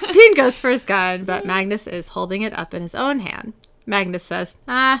 Dean goes for his gun, but Magnus is holding it up in his own hand. Magnus says,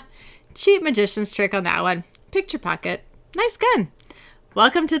 "Cheap magician's trick on that one. Picture pocket. Nice gun.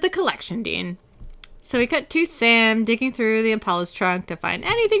 Welcome to the collection, Dean." So we cut to Sam digging through the Impala's trunk to find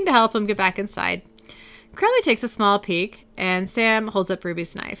anything to help him get back inside. Crowley takes a small peek, and Sam holds up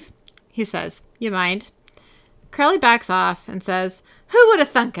Ruby's knife. He says, "You mind?" Crowley backs off and says, "Who would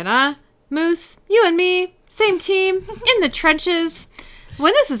have thunk it, huh? Moose, you and me, same team, in the trenches.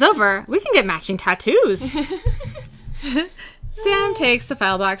 When this is over, we can get matching tattoos." Sam takes the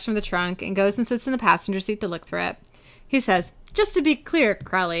file box from the trunk and goes and sits in the passenger seat to look through it. He says, "Just to be clear,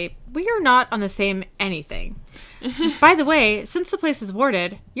 Crowley, we are not on the same anything. By the way, since the place is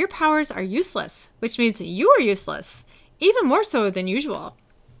warded, your powers are useless, which means you are useless, even more so than usual."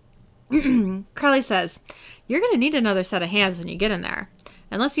 Crowley says, "You're going to need another set of hands when you get in there,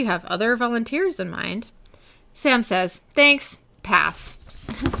 unless you have other volunteers in mind." Sam says, "Thanks, pass."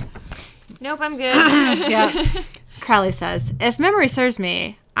 Nope, I'm good. Yep. Crowley says, "If memory serves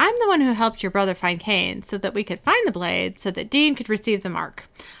me, I'm the one who helped your brother find Cain so that we could find the blade so that Dean could receive the mark.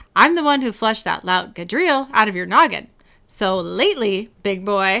 I'm the one who flushed that lout Gadriel out of your noggin. So lately, big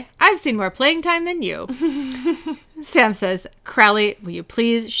boy, I've seen more playing time than you." Sam says, "Crowley, will you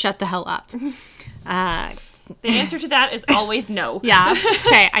please shut the hell up?" The answer to that is always no. Yeah.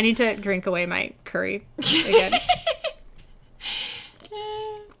 Okay, I need to drink away my curry again.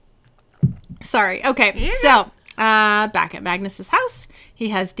 Sorry. Okay, so back at Magnus's house, he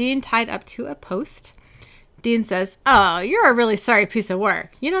has Dean tied up to a post. Dean says, "Oh, you're a really sorry piece of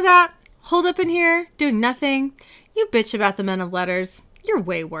work. You know that? Holed up in here, doing nothing. You bitch about the men of letters. You're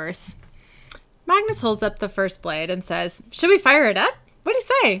way worse." Magnus holds up the first blade and says, "Should we fire it up? What do you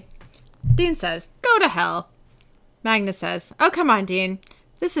say?" Dean says, "Go to hell." Magnus says, "Oh, come on, Dean.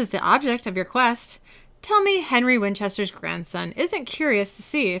 This is the object of your quest. Tell me Henry Winchester's grandson isn't curious to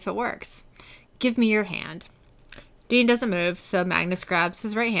see if it works. Give me your hand." Dean doesn't move, so Magnus grabs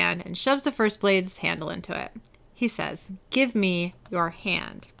his right hand and shoves the first blade's handle into it. He says, "Give me your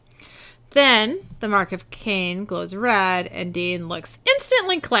hand." Then the Mark of Cain glows red, and Dean looks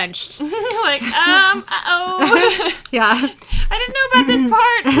instantly clenched. Like, uh-oh. Yeah. I didn't know about this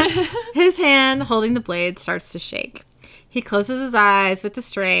part. His hand holding the blade starts to shake. He closes his eyes with the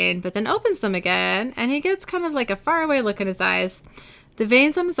strain, but then opens them again, and he gets kind of like a faraway look in his eyes. The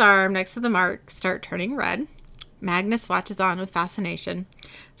veins on his arm next to the mark start turning red. Magnus watches on with fascination.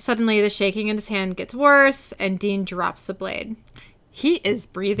 Suddenly, the shaking in his hand gets worse, and Dean drops the blade. He is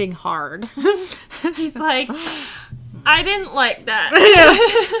breathing hard. He's like, I didn't like that.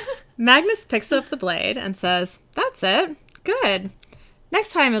 Magnus picks up the blade and says, "That's it. Good.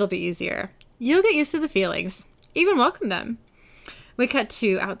 Next time it'll be easier. You'll get used to the feelings. Even welcome them." We cut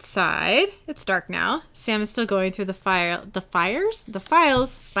to outside. It's dark now. Sam is still going through the files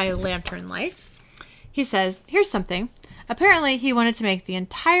by lantern light. He says, "Here's something. Apparently, he wanted to make the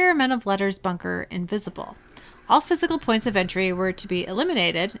entire Men of Letters bunker invisible. All physical points of entry were to be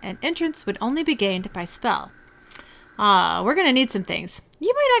eliminated, and entrance would only be gained by spell. We're going to need some things.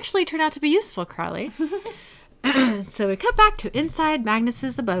 You might actually turn out to be useful, Crowley." So we cut back to inside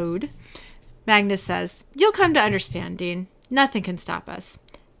Magnus's abode. Magnus says, "You'll come to understand, Dean. Nothing can stop us.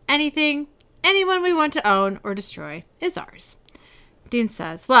 Anything, anyone we want to own or destroy is ours." Dean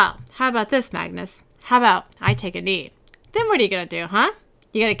says, "Well, how about this, Magnus? How about I take a knee? Then what are you going to do, huh?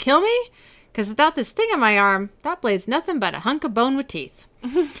 You going to kill me? Because without this thing on my arm, that blade's nothing but a hunk of bone with teeth.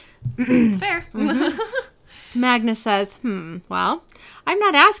 It's fair. Magnus says, well, I'm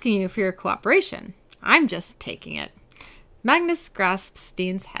not asking you for your cooperation. I'm just taking it. Magnus grasps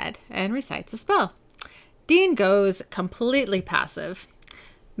Dean's head and recites a spell. Dean goes completely passive.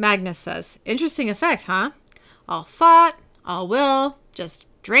 Magnus says, interesting effect, huh? All thought, all will, just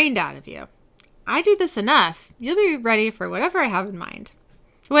drained out of you. I do this enough, you'll be ready for whatever I have in mind.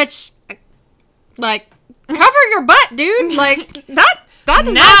 Which, like, cover your butt, dude. Like, that does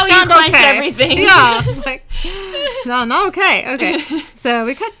Now not you sound clench okay. everything. Yeah, like, no, not okay. Okay, so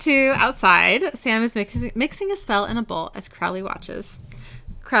we cut to outside. Sam is mixing a spell in a bowl as Crowley watches.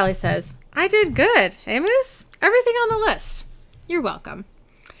 Crowley says, I did good, hey, Moose? Everything on the list. You're welcome.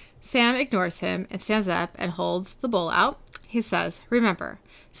 Sam ignores him and stands up and holds the bowl out. He says, remember,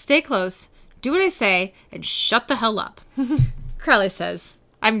 stay close, do what I say, and shut the hell up. Crowley says,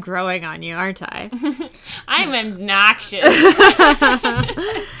 I'm growing on you, aren't I? I'm obnoxious.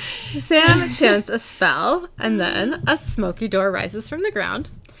 Sam chants a spell, and then a smoky door rises from the ground.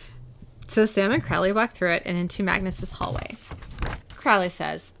 So Sam and Crowley walk through it and into Magnus's hallway. Crowley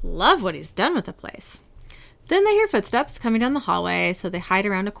says, love what he's done with the place. Then they hear footsteps coming down the hallway, so they hide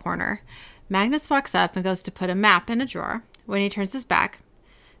around a corner. Magnus walks up and goes to put a map in a drawer. When he turns his back,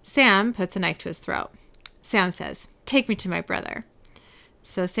 Sam puts a knife to his throat. Sam says, take me to my brother.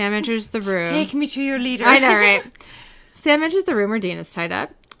 So Sam enters the room. Take me to your leader. I know, right? Sam enters the room where Dean is tied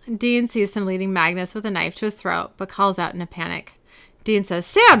up. Dean sees him leading Magnus with a knife to his throat, but calls out in a panic. Dean says,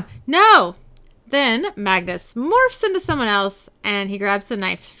 Sam, no! Then Magnus morphs into someone else, and he grabs the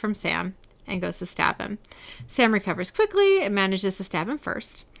knife from Sam and goes to stab him. Sam recovers quickly and manages to stab him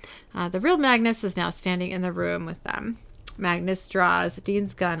first. The real Magnus is now standing in the room with them. Magnus draws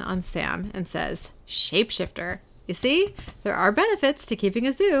Dean's gun on Sam and says, shapeshifter. You see, there are benefits to keeping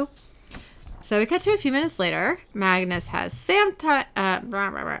a zoo. So we cut to a few minutes later. Magnus has tied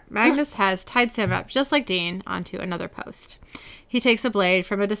Sam up, just like Dean, onto another post. He takes a blade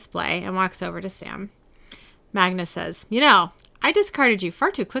from a display and walks over to Sam. Magnus says, you know, I discarded you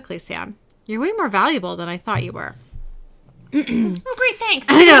far too quickly, Sam. You're way more valuable than I thought you were. Oh, great, thanks.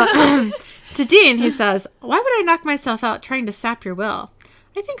 I know. To Dean, he says, why would I knock myself out trying to sap your will?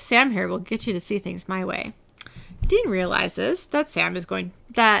 I think Sam here will get you to see things my way. Dean realizes that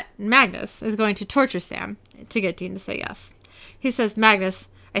Magnus is going to torture Sam to get Dean to say yes. He says, Magnus,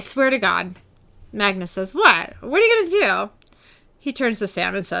 I swear to God. Magnus says, what? What are you going to do? He turns to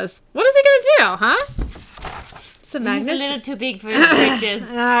Sam and says, what is he going to do, huh? So Magnus... He's a little too big for his britches.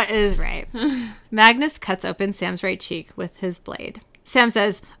 That is right. Magnus cuts open Sam's right cheek with his blade. Sam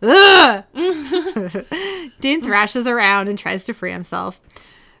says, ugh! Dean thrashes around and tries to free himself.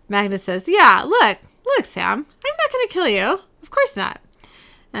 Magnus says, yeah, look, Sam, I'm not going to kill you. Of course not.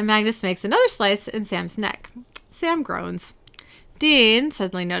 And Magnus makes another slice in Sam's neck. Sam groans. Dean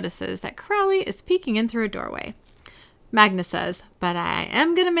suddenly notices that Crowley is peeking in through a doorway. Magnus says, but I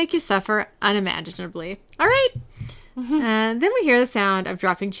am going to make you suffer unimaginably. All right. And then we hear the sound of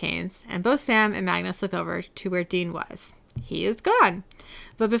dropping chains, and both Sam and Magnus look over to where Dean was. He is gone.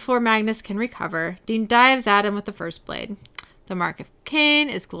 But before Magnus can recover, Dean dives at him with the first blade. The mark of Cain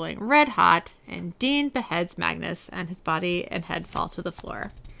is glowing red hot, and Dean beheads Magnus, and his body and head fall to the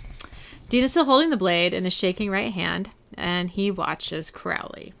floor. Dean is still holding the blade in his shaking right hand, and he watches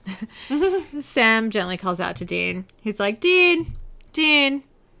Crowley. Sam gently calls out to Dean. He's like, Dean,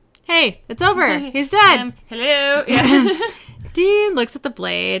 hey, it's over. He's dead. Hello. Yeah. Dean looks at the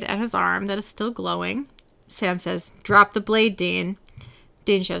blade and his arm that is still glowing. Sam says, drop the blade, Dean.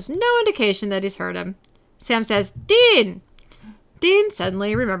 Dean shows no indication that he's hurt him. Sam says, Dean! Dean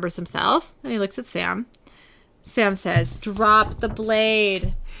suddenly remembers himself, and he looks at Sam. Sam says, drop the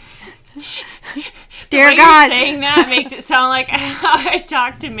blade. Dear the way God. You're saying that makes it sound like how I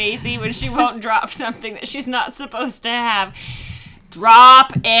talk to Maisie when she won't drop something that she's not supposed to have.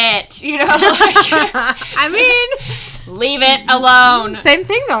 Drop it. You know, like, I mean, leave it alone. Same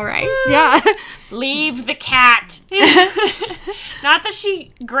thing though, right? Yeah. Leave the cat. Not that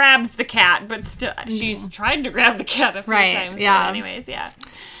she grabs the cat, but still, she's tried to grab the cat a few times. Yeah. But anyways, yeah.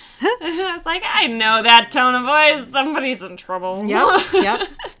 I was like, I know that tone of voice. Somebody's in trouble. Yep.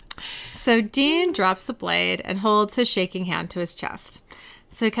 So Dean drops the blade and holds his shaking hand to his chest.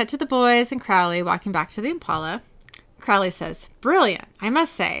 So we cut to the boys and Crowley walking back to the Impala. Crowley says, brilliant, I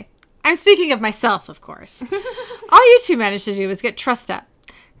must say. I'm speaking of myself, of course. All you two managed to do was get trussed up.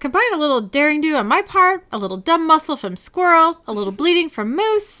 Combine a little daring do on my part, a little dumb muscle from Squirrel, a little bleeding from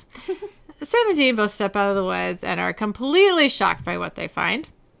Moose. Sam and Dean both step out of the woods and are completely shocked by what they find.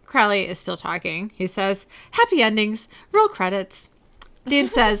 Crowley is still talking. He says, happy endings, roll credits. Dean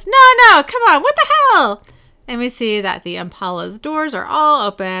says, no, come on, what the hell? And we see that the Impala's doors are all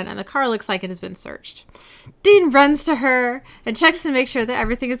open and the car looks like it has been searched. Dean runs to her and checks to make sure that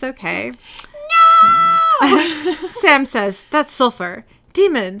everything is okay. No! Sam says, that's sulfur.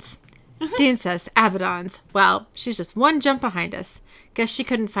 Demons. Dean says, Abaddon's. Well, she's just one jump behind us. Guess she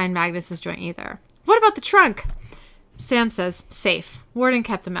couldn't find Magnus's joint either. What about the trunk? Sam says, safe. Warden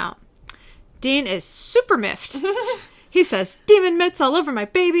kept them out. Dean is super miffed. He says, demon mitts all over my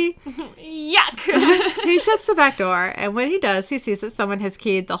baby. Yuck! He shuts the back door, and when he does, he sees that someone has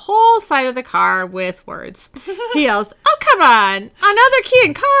keyed the whole side of the car with words. He yells, oh, come on! Another key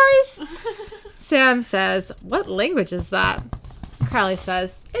in cars? Sam says, what language is that? Crowley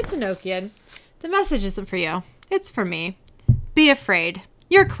says, it's Enochian. The message isn't for you. It's for me. Be afraid.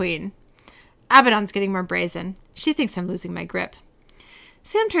 You're queen. Abaddon's getting more brazen. She thinks I'm losing my grip.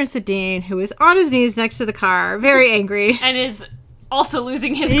 Sam turns to Dean, who is on his knees next to the car, very angry. And is also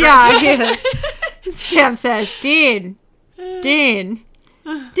losing his grip. Yeah, he is. Sam says, Dean. Dean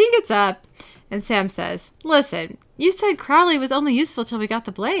gets up, and Sam says, listen, you said Crowley was only useful till we got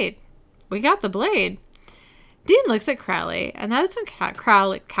the blade. We got the blade. Dean looks at Crowley, and that is when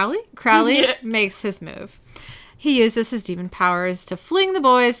Crowley Yeah. makes his move. He uses his demon powers to fling the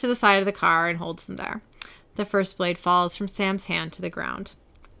boys to the side of the car and holds them there. The first blade falls from Sam's hand to the ground.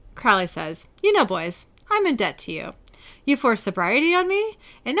 Crowley says, you know, boys, I'm in debt to you. You forced sobriety on me,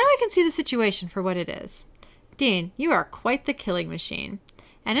 and now I can see the situation for what it is. Dean, you are quite the killing machine.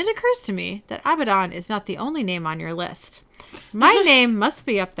 And it occurs to me that Abaddon is not the only name on your list. My name must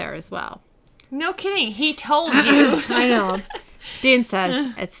be up there as well. No kidding. He told you. I know. Dean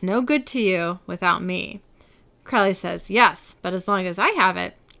says, it's no good to you without me. Crowley says, yes, but as long as I have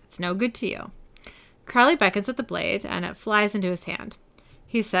it, it's no good to you. Crowley beckons at the blade, and it flies into his hand.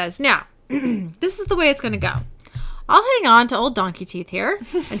 He says, now, this is the way it's going to go. I'll hang on to old Donkey Teeth here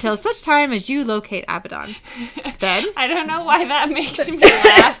until such time as you locate Abaddon. Then, I don't know why that makes me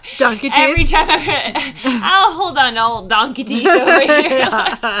laugh. Donkey Teeth? Every time I'll hold on to old Donkey Teeth over here.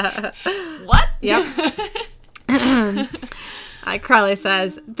 What? Yep. Crowley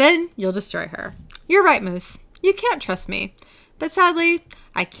says, then you'll destroy her. You're right, Moose. You can't trust me. But sadly,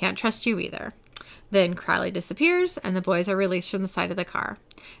 I can't trust you either. Then Crowley disappears, and the boys are released from the side of the car.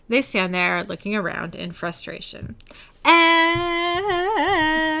 They stand there looking around in frustration. And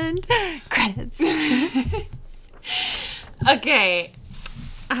credits. Okay,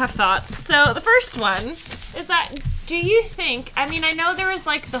 I have thoughts. So the first one is that, do you think, I mean, I know there was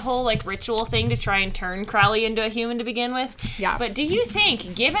like the whole like ritual thing to try and turn Crowley into a human to begin with. Yeah. But do you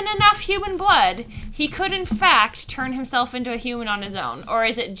think, given enough human blood, he could in fact turn himself into a human on his own? Or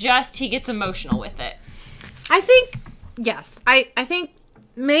is it just he gets emotional with it? I think, yes. I think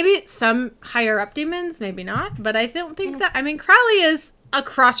maybe some higher up demons, maybe not. But I don't think that, I mean, Crowley is a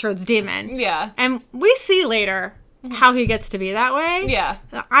crossroads demon. Yeah. And we see later how he gets to be that way. Yeah.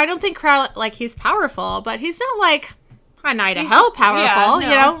 I don't think Crowley, like, he's powerful, but he's not like a knight of hell powerful, yeah, no.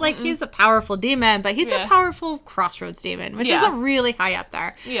 you know? Like, he's a powerful demon, but he's Yeah. a powerful crossroads demon, which Yeah. is a really high up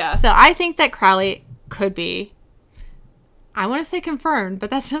there. Yeah. So I think that Crowley could be, I want to say confirmed, but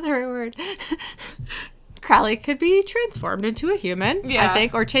that's not the right word. Crowley could be transformed into a human, Yeah. I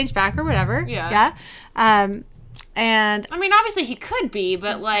think, or changed back or whatever. Yeah. Yeah. And I mean, obviously he could be,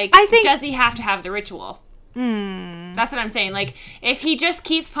 but like, I think- does he have to have the ritual? That's what I'm saying. Like, if he just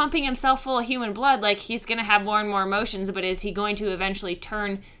keeps pumping himself full of human blood, like, he's going to have more and more emotions, but is he going to eventually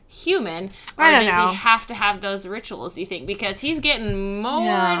turn human? Or I don't does know. he have to have those rituals, you think? Because he's getting more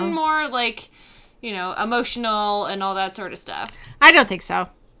Yeah. and more, like, you know, emotional and all that sort of stuff. I don't think so.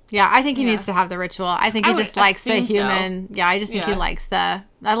 Yeah, I think he Yeah. needs to have the ritual. I think I he would just likes the assume so. human. Yeah, I just think he Yeah. likes the.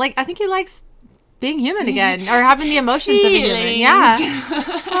 I think he likes being human again, or having the emotions of a human. Feelings. Yeah.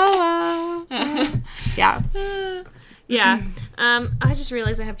 Oh. Yeah. Yeah. I just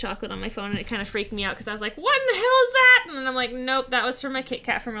realized I have chocolate on my phone, and it kind of freaked me out because I was like, what in the hell is that? And then I'm like, nope, that was from my Kit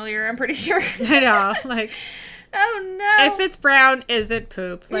Kat from earlier, I'm pretty sure. I know. Like, Oh, no. if it's brown, is it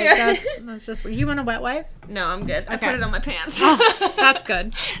poop? Like, Yeah. that's just. You want a wet wipe? No, I'm good. I Okay. put it on my pants. Oh, that's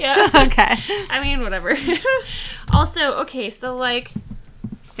good. Yeah. Okay. I mean, whatever. Also, okay, so, like,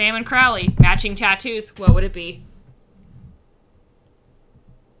 Sam and Crowley, matching tattoos, what would it be?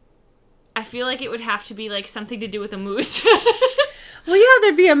 I feel like it would have to be, like, something to do with a moose. Well, yeah,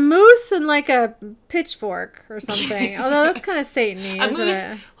 there'd be a moose and like a pitchfork or something. Although that's kind of Satan-y, A isn't moose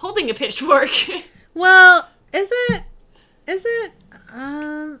it? holding a pitchfork. Well, is it?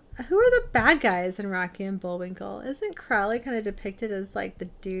 Who are the bad guys in Rocky and Bullwinkle? Isn't Crowley kind of depicted as like the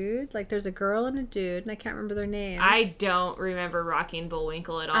dude? Like there's a girl and a dude, and I can't remember their names. I don't remember Rocky and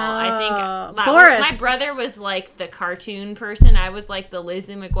Bullwinkle at all. I think Boris. my brother was like the cartoon person. I was like the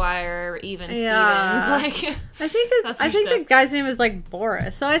Lizzie McGuire, even Stevens. Like I think the guy's name is like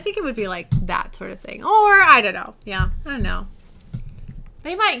Boris, so I think it would be like that sort of thing. Or I don't know. Yeah, I don't know.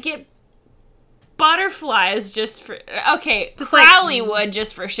 They might get butterflies just for just like- Crowley would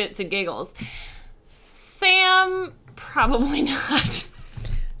just for shits and giggles. Sam probably not.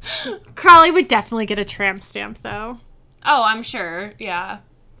 Crowley would definitely get a tramp stamp, though. Oh, I'm sure. Yeah.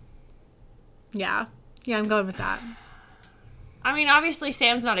 Yeah, I'm going with that. I mean, obviously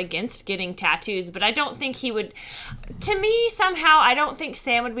Sam's not against getting tattoos, but I don't think he would. To me, somehow, I don't think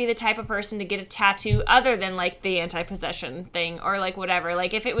Sam would be the type of person to get a tattoo other than, like, the anti-possession thing or, like, whatever.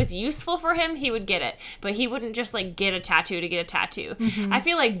 Like, if it was useful for him, he would get it. But he wouldn't just, like, get a tattoo to get a tattoo. I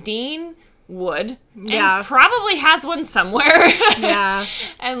feel like Dean would. Yeah. And probably has one somewhere. Yeah.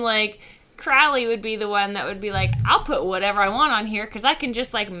 And, like, Crowley would be the one that would be like, I'll put whatever I want on here because I can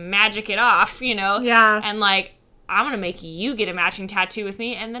just, like, magic it off, you know? Yeah. And, like, I'm going to make you get a matching tattoo with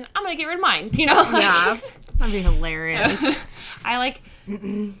me, and then I'm going to get rid of mine, you know? Yeah. That'd be hilarious. I, like,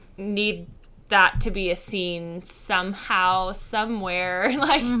 need that to be a scene somehow, somewhere.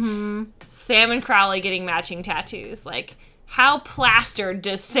 Like, Sam and Crowley getting matching tattoos. Like, how plastered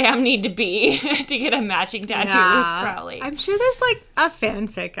does Sam need to be to get a matching tattoo with Crowley? I'm sure there's, like, a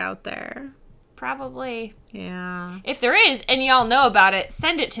fanfic out there. Probably. Yeah. If there is, and y'all know about it,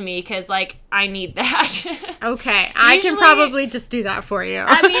 send it to me, because, like, I need that. Okay. I can Usually- probably just do that for you.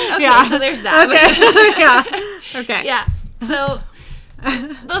 I mean, okay, Yeah. so there's that. Okay. Yeah. Okay. Yeah. So,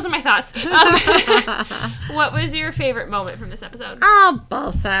 those are my thoughts. What was your favorite moment from this episode? Oh,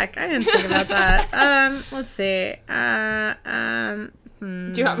 ballsack. I didn't think about that. Let's see.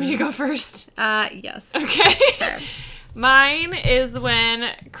 Do you want me to go first? Yes. Okay. Okay. Mine is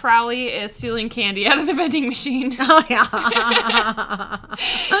when Crowley is stealing candy out of the vending machine. Oh, yeah.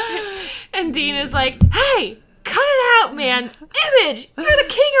 And Dean is like, hey, cut it out, man. Image, you're the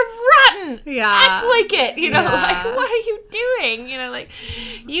king of rotten. Yeah. Act like it. You know, Yeah. like, what are you doing? You know, like,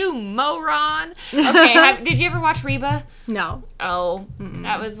 you moron. Okay, did you ever watch Reba? No. Oh,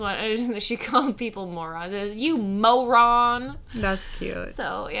 that was what she called people morons. It was, you moron. That's cute.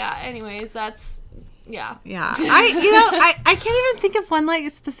 So, yeah, anyways, that's, yeah. Yeah. I can't even think of one, like,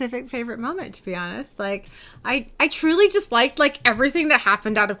 specific favorite moment, to be honest. Like, I truly just liked, like, everything that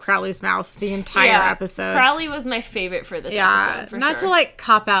happened out of Crowley's mouth the entire episode. Crowley was my favorite for this Yeah. episode, for Not sure. to, like,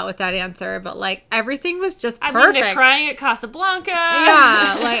 cop out with that answer, but, like, everything was just I perfect. mean, the crying at Casablanca.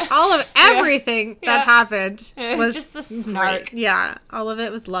 Yeah. Like, all of everything Yeah. that happened Yeah, was just the snark. Yeah. All of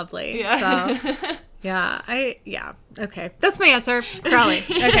it was lovely. Yeah. So, yeah. Okay. That's my answer. Crowley.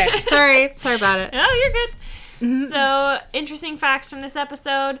 Okay. Sorry about it. Oh, you're good. So, interesting facts from this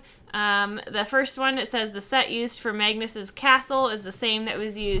episode. The first one, it says the set used for Magnus's castle is the same that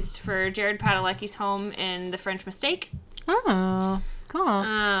was used for Jared Padalecki's home in The French Mistake. Oh, cool.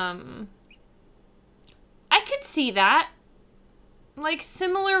 I could see that. Like,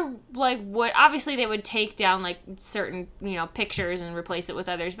 similar, like, what, obviously they would take down, like, certain, you know, pictures and replace it with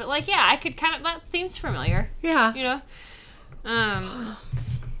others, but, like, yeah, I could kind of, that seems familiar, Yeah. you know?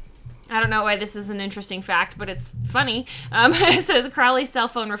 I don't know why this is an interesting fact, but it's funny. It says Crowley's cell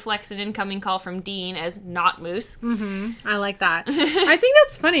phone reflects an incoming call from Dean as not Moose. I like that. I think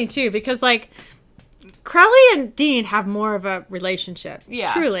that's funny, too, because, like, Crowley and Dean have more of a relationship.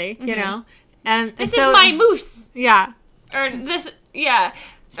 Yeah. Truly, you know? And This so, is my Moose! Yeah. Or this, yeah.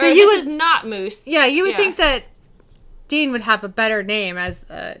 So Or you this would- is not Moose. Yeah, you would think that Dean would have a better name as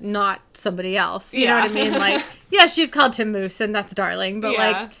not somebody else. You know Yeah. what I mean? Like, yes, you've called him Moose, and that's darling, but,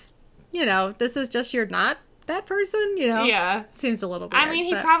 Yeah. like, you know, this is just you're not that person, you know? Yeah. Seems a little weird. I mean,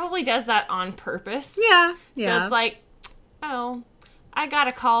 he but- probably does that on purpose. Yeah. So Yeah. it's like, oh, I got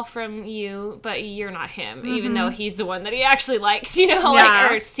a call from you, but you're not him, even though he's the one that he actually likes, you know, Yeah.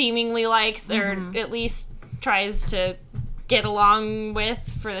 like, or seemingly likes, or at least tries to get along with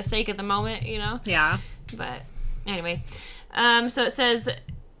for the sake of the moment, you know? Yeah. But anyway, so it says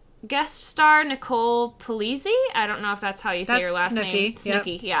guest star Nicole Polizzi. I don't know if that's how you say That's her last name. Snooki, yep.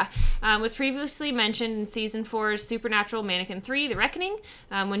 Snooki, yeah. Was previously mentioned in season 4's Supernatural Mannequin 3, The Reckoning,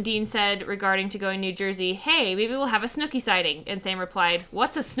 when Dean said regarding to going to New Jersey, hey, maybe we'll have a Snooki sighting. And Sam replied,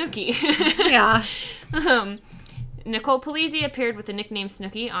 what's a Snooki? Yeah. Nicole Polizzi appeared with the nickname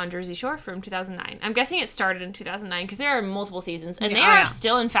Snooki on Jersey Shore from 2009. I'm guessing it started in 2009 because there are multiple seasons, and they are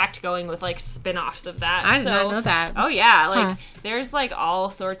still, in fact, going with like spin-offs of that. I did not know that. Oh yeah, like there's like all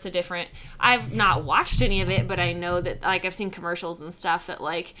sorts of different. I've not watched any of it, but I know that like I've seen commercials and stuff that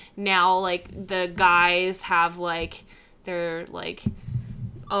like now like the guys have like their like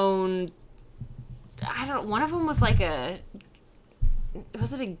own. I don't. One of them was like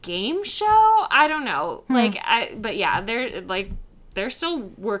was it a game show? I don't know. But yeah, they're still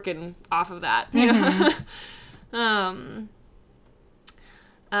working off of that, you know.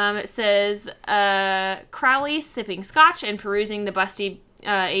 It says Crowley sipping scotch and perusing the busty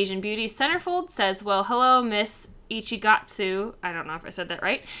Asian beauty's centerfold says, "Well, hello, Miss Ichigatsu." I don't know if I said that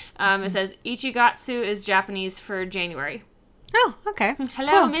right. It says Ichigatsu is Japanese for January. Oh, okay.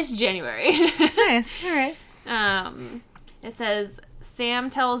 Hello, Cool. Miss January. Nice. All right. It says, Sam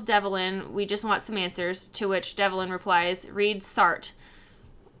tells Devlin, "We just want some answers," to which Devlin replies, "Read Sartre."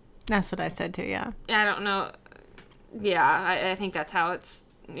 That's what I said too, yeah. I don't know. Yeah, I think that's how it's,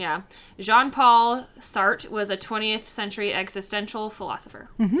 yeah. Jean-Paul Sartre was a 20th century existential philosopher.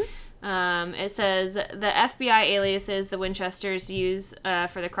 It says, the FBI aliases the Winchesters use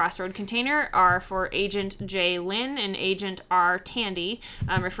for the Crossroad container are for Agent J. Lynn and Agent R. Tandy,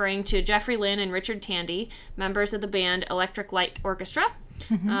 referring to Jeffrey Lynn and Richard Tandy, members of the band Electric Light Orchestra.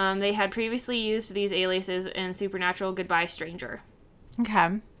 They had previously used these aliases in Supernatural Goodbye Stranger. Okay.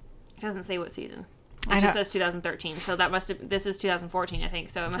 It doesn't say what season. It just says 2013, so that must have, this is 2014, I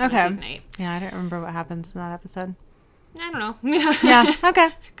think, so it must have been season 8. Yeah, I don't remember what happens in that episode. I don't know. Yeah, okay.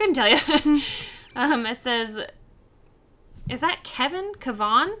 Couldn't tell you. It says, is that Kevin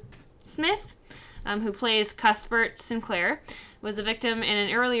Smith, who plays Cuthbert Sinclair, was a victim in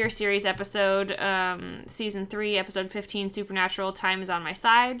an earlier series episode, season 3, episode 15, Supernatural, Time is on My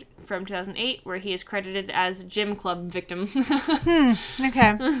Side, from 2008, where he is credited as Gym Club victim. Okay.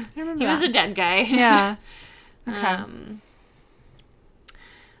 I remember He was a dead guy. Yeah. Okay.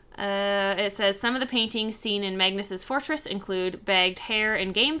 It says, some of the paintings seen in Magnus's Fortress include Bagged Hare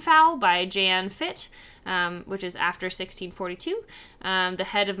and Game Fowl by Jan Fitt, which is after 1642, The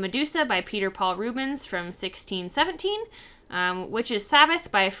Head of Medusa by Peter Paul Rubens from 1617, Witch's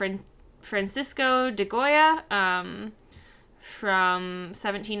Sabbath by Francisco de Goya from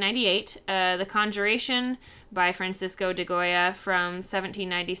 1798, The Conjuration by Francisco de Goya from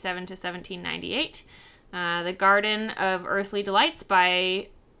 1797 to 1798, The Garden of Earthly Delights by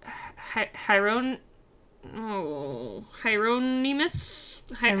Hieronymus.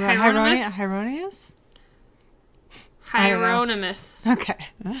 Hieronymus Okay.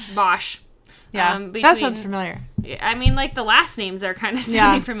 Bosch. Yeah, that sounds familiar. I mean, like, the last names are kind of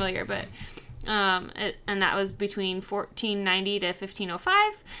sounding familiar, but and that was between 1490 to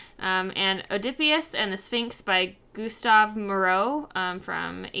 1505, and Oedipus and the Sphinx by Gustave Moreau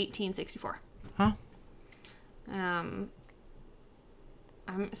from 1864. Huh?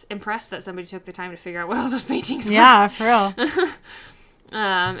 I'm impressed that somebody took the time to figure out what all those paintings were. Yeah, for real.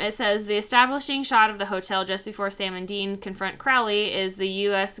 It says, the establishing shot of the hotel just before Sam and Dean confront Crowley is the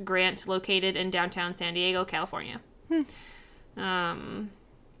U.S. Grant located in downtown San Diego, California. It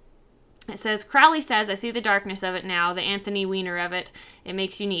says, Crowley says, I see the darkness of it now, the Anthony Weiner of it. It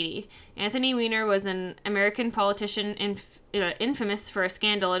makes you needy. Anthony Weiner was an American politician infamous for a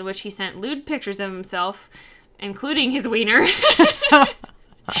scandal in which he sent lewd pictures of himself, including his wiener,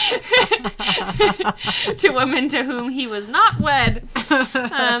 to women to whom he was not wed.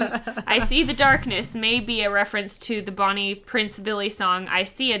 I see the darkness may be a reference to the Bonnie Prince Billy song I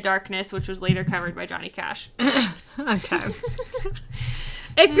See a Darkness, which was later covered by Johnny Cash. Okay.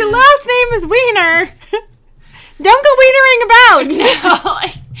 If your last name is Wiener, don't go wienering about. No,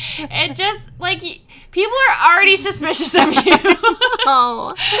 it just, like, people are already suspicious of you.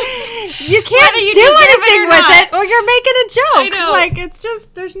 Oh. You can't you do deserve anything it or with not. it, or you're making a joke. I know. Like, it's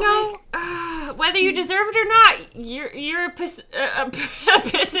just, there's no... Whether you deserve it or not, you're a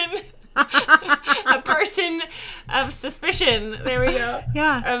person of suspicion. There we go.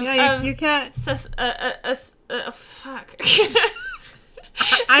 Yeah, you can't... Fuck.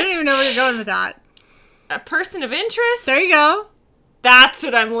 I don't even know where you're going with that. A person of interest? There you go. That's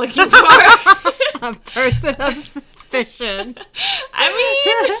what I'm looking for. A person of suspicion. I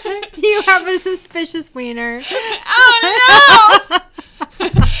mean... You have a suspicious wiener. Oh, no!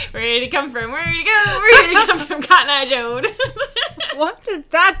 Where did it come from? Where did it go? Where did it come from? Cotton Eye Joe. What did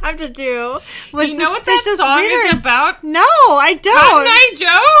that have to do with You know what that suspicious song wieners? is about? No, I don't. Cotton Eye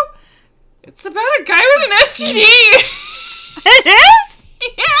Joe? It's about a guy with an STD. It is?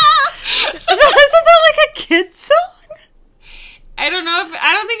 Yeah. Isn't that like a kid's song? I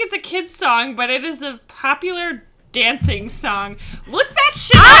don't think it's a kid's song, but it is a popular dancing song. Look that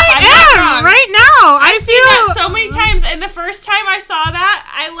shit up. I'm not wrong. right now. I've seen that so many times, and the first time I saw that,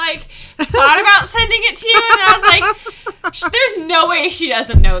 I like thought about sending it to you, and I was like, "There's no way she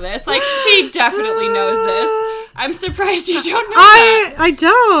doesn't know this. Like, she definitely knows this." I'm surprised you don't know that. I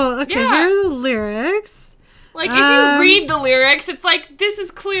don't. Okay, Yeah. here are the lyrics. Like, if you read the lyrics, it's like, this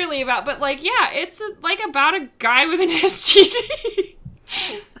is clearly about, but like, yeah, it's like about a guy with an STD.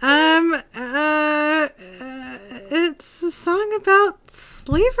 It's a song about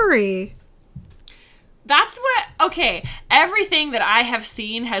slavery. That's what, okay, everything that I have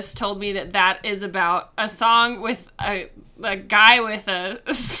seen has told me that that is about a song with a guy with a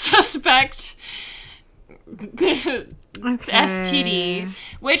suspect STD,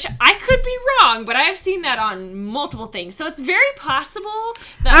 which I could be wrong, but I have seen that on multiple things. So it's very possible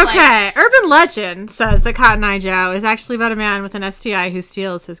that, Okay, urban legend says that Cotton Eye Joe is actually about a man with an STI who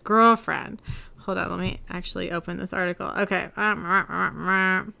steals his girlfriend. Hold on, let me actually open this article. Okay.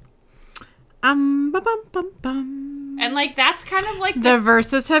 and like, that's kind of like The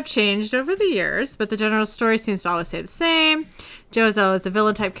verses have changed over the years, but the general story seems to always stay the same. Jozo is a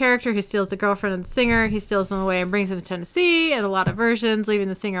villain-type character who steals the girlfriend of the singer. He steals them away and brings them to Tennessee in a lot of versions, leaving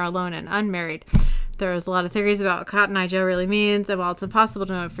the singer alone and unmarried. There's a lot of theories about what Cotton Eye Joe really means, and while it's impossible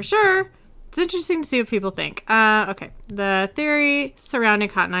to know for sure, it's interesting to see what people think. Okay. The theory surrounding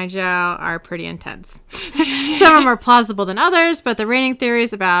Cotton Eye Joe are pretty intense. Some are more plausible than others, but the reigning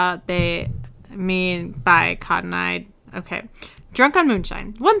theories about they mean by Cotton Eye. Okay. Drunk on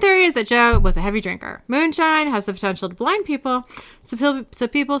moonshine. One theory is that Joe was a heavy drinker. Moonshine has the potential to blind people, so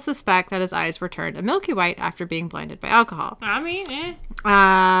people suspect that his eyes were turned a milky white after being blinded by alcohol. I mean,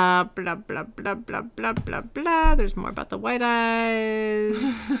 Blah, blah, blah, blah, blah, blah, blah. There's more about the white eyes.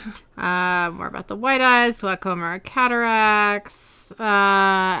 More about the white eyes, glaucoma or cataracts.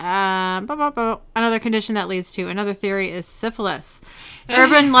 Blah, blah, blah. Another condition that leads to another theory is syphilis.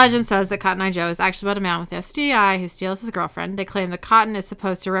 Urban legend says that Cotton Eye Joe is actually about a man with STI who steals his girlfriend. They claim the cotton is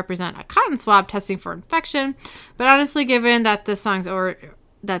supposed to represent a cotton swab testing for infection, but honestly, given that this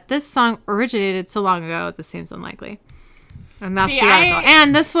song originated so long ago, this seems unlikely. And that's the article.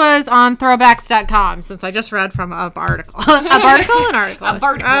 And this was on throwbacks.com, since I just read from a barnacle. A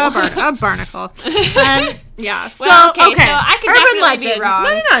barnacle. And, yeah. Well, so, okay, so I could urban definitely legend. be wrong.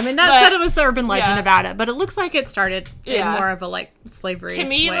 No. I mean, that but- said it was the urban legend yeah. about it, but it looks like it started in Yeah. more of a, like, slavery to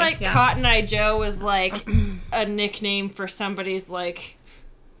me, way. like, Yeah. Cotton Eye Joe was like a nickname for somebody's like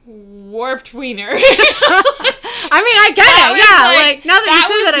warped wiener. I mean, I get it. Yeah, like, now that you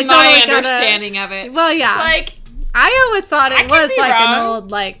say that, I was my totally got understanding of it. Well, yeah. Like, I always thought I it could was be like an wrong.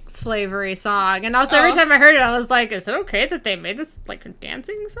 old like slavery song, and also every Oh. time I heard it, I was like, "Is it okay that they made this like a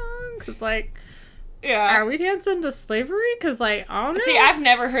dancing song? Because like, yeah. are we dancing to slavery? Because like, I don't know." See, I've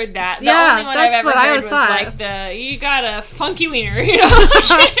never heard that. The Yeah, only one that's I've ever what I heard always was thought. like the you got a funky wiener, you know.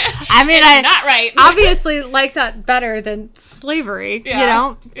 I mean, It's not right. obviously like that better than slavery. Yeah, You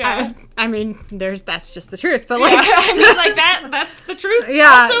know, yeah. I mean, that's just the truth. But Yeah, like, I mean, like that's the truth.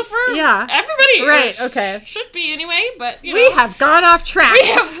 Yeah, Also for yeah. everybody. Right, Or okay. Should be anyway, but you know. we have gone off track. We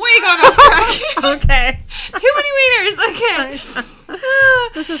have way gone off track. Okay, Too many wieners. Okay.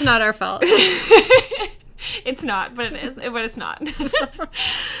 this is not our fault. It's not, but it is. But it's not.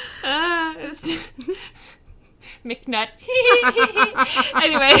 It's McNutt.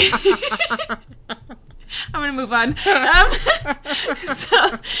 Anyway. I'm gonna move on. So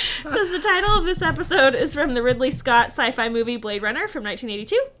the title of this episode is from the Ridley Scott sci-fi movie Blade Runner from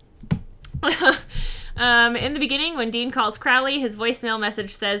 1982. In the beginning, when Dean calls Crowley, his voicemail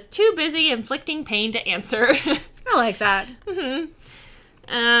message says, "Too busy inflicting pain to answer." I like that.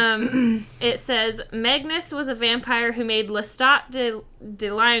 It says Magnus was a vampire who made Lestat de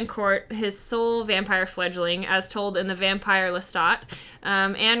Lioncourt his sole vampire fledgling, as told in the Vampire Lestat.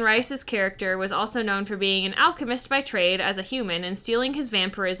 Anne Rice's character was also known for being an alchemist by trade as a human and stealing his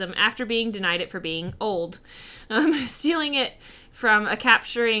vampirism after being denied it for being old. Stealing it from a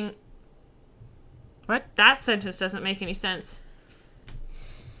capturing... What? That sentence doesn't make any sense.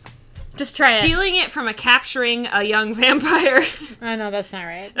 Just try it. Stealing it from a capturing a young vampire. I know that's not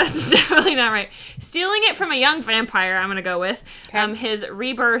right. That's definitely not right. Stealing it from a young vampire, I'm going to go with. Okay. His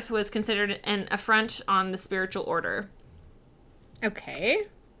rebirth was considered an affront on the spiritual order. Okay.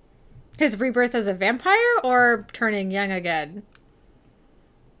 His rebirth as a vampire or turning young again?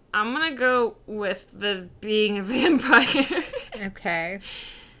 I'm going to go with the being a vampire. Okay.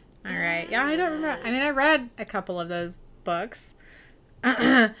 All right. Yeah, I don't remember. I mean, I read a couple of those books.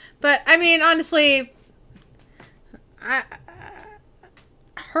 But, I mean, honestly,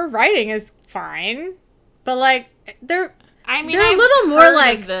 her writing is fine. But, like, I I mean, they're a I've little more heard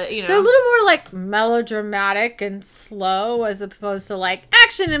like of the, you know. they're a little more like melodramatic and slow as opposed to like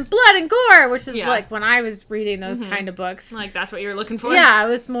action and blood and gore, which is Yeah. like when I was reading those kind of books. Like, that's what you're looking for? Yeah, it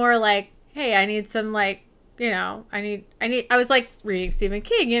was more like, hey, I need some like, you know, I was like reading Stephen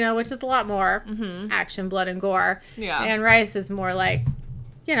King, you know, which is a lot more action, blood, and gore. Yeah. Anne Rice is more like,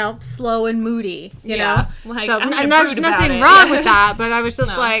 you know, slow and moody, you Yeah. know? Like, So, I'm gonna and there's brood about nothing it. wrong with that, but I was just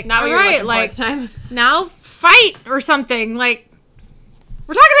No, like, not what all you're right, looking for like, at the time. now fight or something. Like,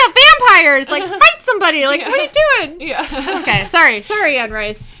 we're talking about vampires. Like, fight somebody. Like, what are you doing? Yeah. Okay, sorry, Anne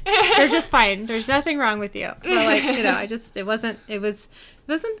Rice. You're just fine. There's nothing wrong with you. But like, you know, it wasn't,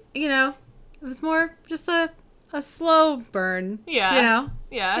 you know, it was more just a slow burn. Yeah. You know?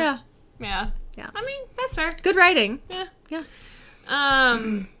 Yeah. Yeah. Yeah. Yeah. I mean, that's fair. Good writing. Yeah. Yeah.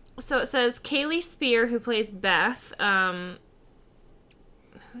 So it says Kaylee Spear, who plays Beth. Who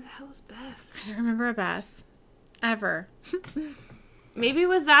the hell is Beth? I don't remember a Beth. Ever. Maybe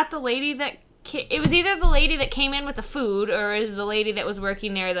was that the lady that... It was either the lady that came in with the food, or is the lady that was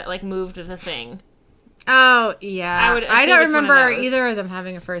working there that, like, moved the thing. Oh, yeah. I would I assume don't it's one of remember those. either of them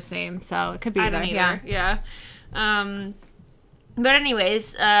having a first name, so it could be I either. don't either. Yeah. But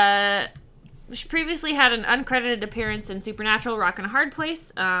anyways, she previously had an uncredited appearance in Supernatural: Rock and a Hard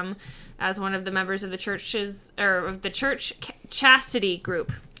Place, as one of the members of the church chastity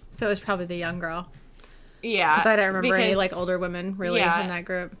group. So it was probably the young girl. Yeah, Because I don't remember any, because- like, older women, really, Yeah. in that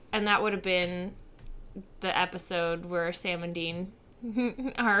group. and that would have been the episode where Sam and Dean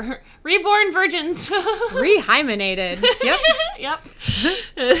are reborn virgins. Rehymenated. Yep. Yep.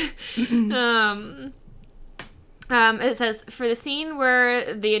 It says, for the scene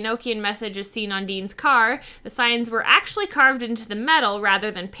where the Enochian message is seen on Dean's car, the signs were actually carved into the metal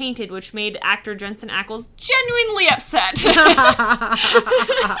rather than painted, which made actor Jensen Ackles genuinely upset.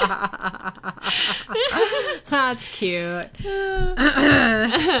 That's cute.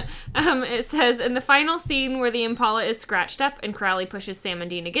 It says, in the final scene where the Impala is scratched up and Crowley pushes Sam and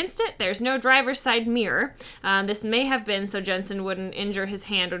Dean against it, there's no driver's side mirror. This may have been so Jensen wouldn't injure his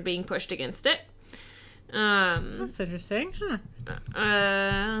hand when being pushed against it. That's interesting. Huh.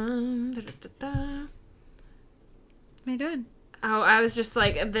 Da-da-da-da. What are you doing? Oh, I was just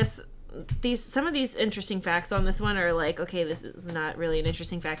like, some of these interesting facts on this one are like, okay, this is not really an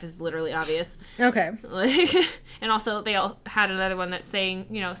interesting fact. This is literally obvious. Okay. Like, and also they all had another one that's saying,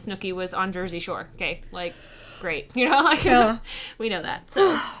 you know, Snooki was on Jersey Shore. Okay, like, great. You know, like, Yeah. we know that.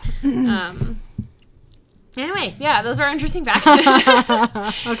 So, anyway, yeah, those are interesting facts.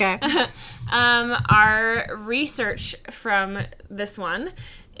 Okay. Our research from this one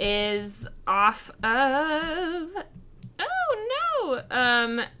is off of,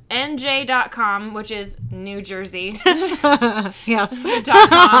 NJ.com, which is New Jersey. Yes.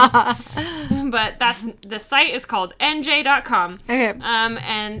 .com. But the site is called NJ.com. Okay.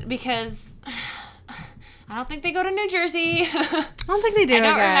 And because I don't think they go to New Jersey. I don't think they do. I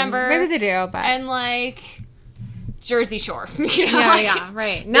don't again. remember. Maybe they do, but And like Jersey Shore. You know, yeah, like, yeah,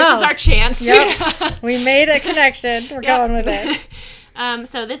 right. This No, is our chance. Yep. We made a connection. We're Yep. going with it.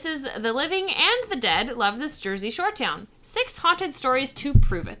 So this is The Living and the Dead Love This Jersey Shore Town. 6 haunted stories to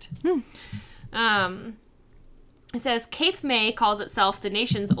prove it. It says Cape May calls itself the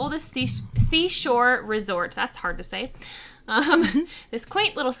nation's oldest seashore resort. That's hard to say. This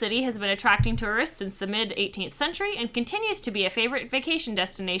quaint little city has been attracting tourists since the mid-18th century and continues to be a favorite vacation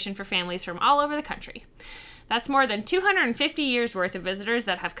destination for families from all over the country. That's more than 250 years worth of visitors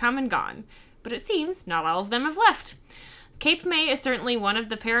that have come and gone. But it seems not all of them have left. Cape May is certainly one of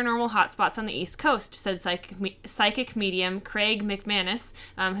the paranormal hotspots on the East Coast, said psychic medium Craig McManus,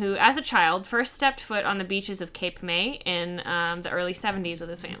 who, as a child, first stepped foot on the beaches of Cape May in the early 70s with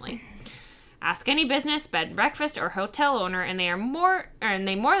his family. Ask any business, bed and breakfast, or hotel owner, and they more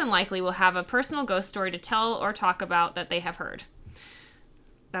than likely will have a personal ghost story to tell or talk about that they have heard.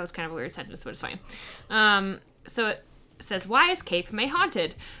 That was kind of a weird sentence, but it's fine. So it says, why is Cape May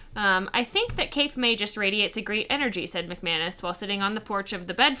haunted? I think that Cape May just radiates a great energy, said McManus, while sitting on the porch of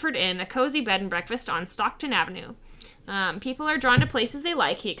the Bedford Inn, a cozy bed and breakfast on Stockton Avenue. People are drawn to places they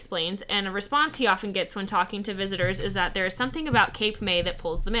like, he explains, and a response he often gets when talking to visitors is that there is something about Cape May that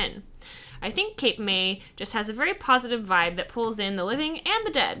pulls them in. I think Cape May just has a very positive vibe that pulls in the living and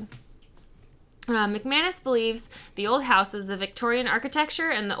the dead. McManus believes the old houses, the Victorian architecture,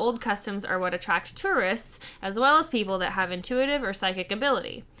 and the old customs are what attract tourists, as well as people that have intuitive or psychic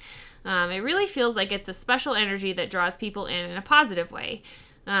ability. It really feels like it's a special energy that draws people in a positive way.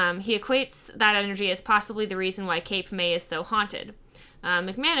 He equates that energy as possibly the reason why Cape May is so haunted.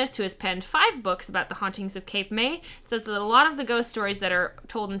 McManus, who has penned 5 books about the hauntings of Cape May, says that a lot of the ghost stories that are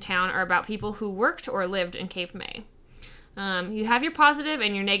told in town are about people who worked or lived in Cape May. You have your positive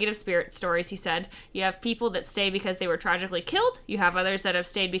and your negative spirit stories, he said. You have people that stay because they were tragically killed. You have others that have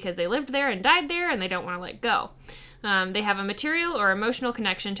stayed because they lived there and died there and they don't want to let go. They have a material or emotional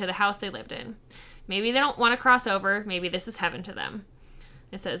connection to the house they lived in. Maybe they don't want to cross over. Maybe this is heaven to them.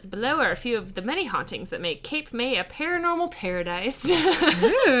 It says, below are a few of the many hauntings that make Cape May a paranormal paradise.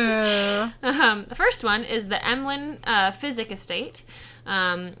 The first one is the Emlyn Physic Estate.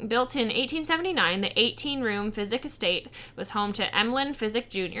 Built in 1879, the 18-room Physic Estate was home to Emlyn Physic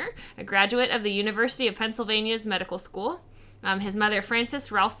Jr., a graduate of the University of Pennsylvania's medical school. His mother,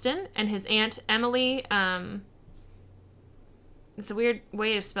 Frances Ralston, and his aunt, Emily... it's a weird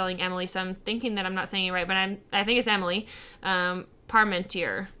way of spelling Emily, so I'm thinking that I'm not saying it right, but I think it's Emily.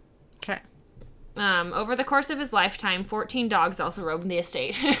 Parmentier. Okay. Over the course of his lifetime, 14 dogs also roamed the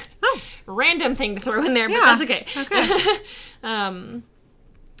estate. Oh. Random thing to throw in there, but Yeah. that's okay. Okay.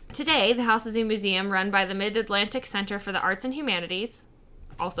 Today, the house is a museum run by the Mid-Atlantic Center for the Arts and Humanities,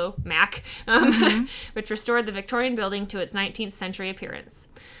 also MAC, which restored the Victorian building to its 19th century appearance.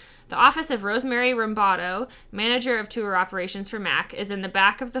 The office of Rosemary Rombato, manager of tour operations for MAC, is in the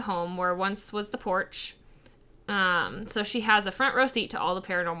back of the home where once was the porch. So she has a front row seat to all the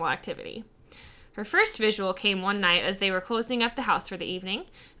paranormal activity. Her first visual came one night as they were closing up the house for the evening.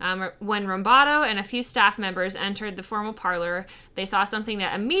 When Rombato and a few staff members entered the formal parlor, they saw something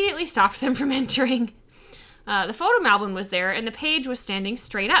that immediately stopped them from entering. The photo album was there, and the page was standing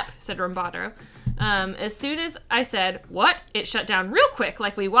straight up, said Rombato. As soon as I said, what? It shut down real quick,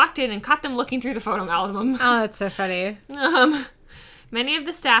 like we walked in and caught them looking through the photo album. Oh, that's so funny. Many of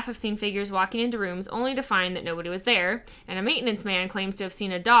the staff have seen figures walking into rooms only to find that nobody was there, and a maintenance man claims to have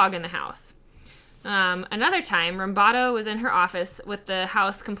seen a dog in the house. Another time, Rombato was in her office with the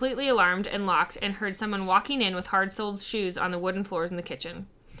house completely alarmed and locked and heard someone walking in with hard-soled shoes on the wooden floors in the kitchen.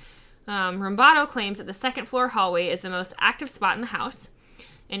 Rombato claims that the second floor hallway is the most active spot in the house.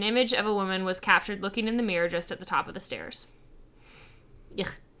 An image of a woman was captured looking in the mirror just at the top of the stairs.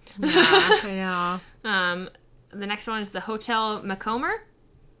 Yuck. Yeah, I know. The next one is the Hotel Macomber.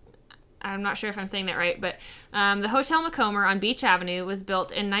 I'm not sure if I'm saying that right, but the Hotel Macomber on Beach Avenue was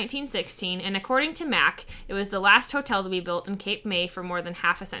built in 1916, and according to MAC, it was the last hotel to be built in Cape May for more than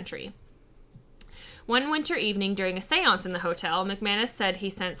half a century. One winter evening during a seance in the hotel, McManus said he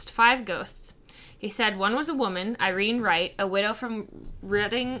sensed 5 ghosts. He said one was a woman, Irene Wright, a widow from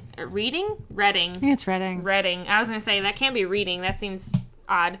Reading? Reading. I think it's Reading. Reading. I was going to say, that can't be Reading. That seems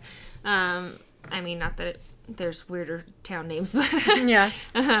odd. I mean, not that there's weirder town names, but Yeah.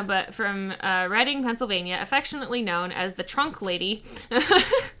 but from Reading, Pennsylvania, affectionately known as the Trunk Lady.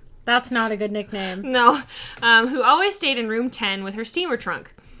 That's not a good nickname. No. Who always stayed in room 10 with her steamer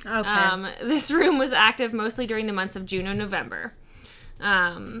trunk. Okay. This room was active mostly during the months of June and November.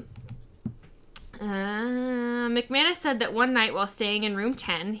 McManus said that one night while staying in room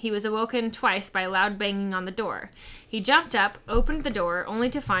 10, he was awoken twice by loud banging on the door. He jumped up, opened the door,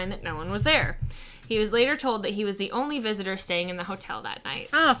 only to find that no one was there. He was later told that he was the only visitor staying in the hotel that night.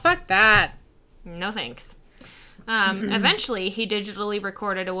 Oh, fuck that. No thanks. Eventually, he digitally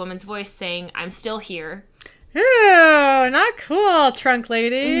recorded a woman's voice saying, "I'm still here." Ooh, not cool, trunk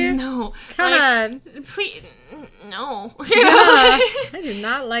lady. No. Come on. Please, no. I do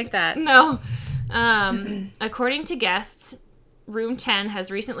not like that. No. According to guests, room 10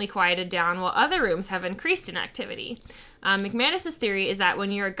 has recently quieted down while other rooms have increased in activity. McManus's theory is that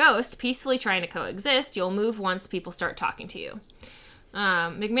when you're a ghost peacefully trying to coexist, you'll move once people start talking to you.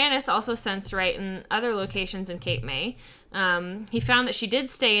 McManus also sensed Wright in other locations in Cape May. He found that she did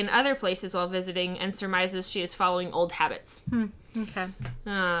stay in other places while visiting and surmises she is following old habits. Okay.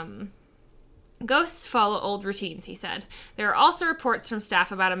 Ghosts follow old routines, he said. There are also reports from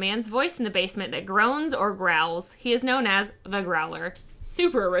staff about a man's voice in the basement that groans or growls. He is known as the Growler.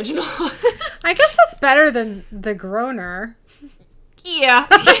 Super original. I guess that's better than the groaner. Yeah.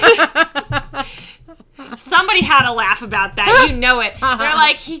 Somebody had a laugh about that. You know it. They're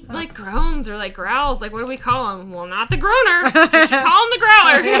like, he like groans or like growls. Like, what do we call him? Well, not the groaner. We should call him the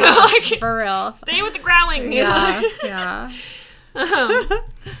Growler. You know, like, For real. stay with the growling. You know? Yeah. Yeah.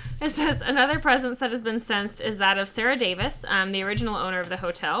 It says another presence that has been sensed is that of Sarah Davis, the original owner of the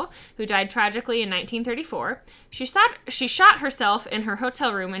hotel, who died tragically in 1934. She shot herself in her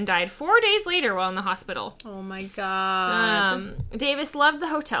hotel room and died 4 days later while in the hospital. Oh my god. Davis loved the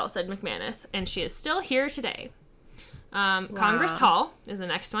hotel, said McManus, and she is still here today. Congress Hall is the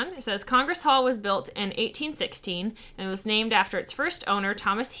next one. It says Congress Hall was built in 1816 and was named after its first owner,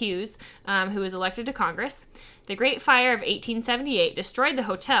 Thomas Hughes, who was elected to Congress. The Great Fire of 1878 destroyed the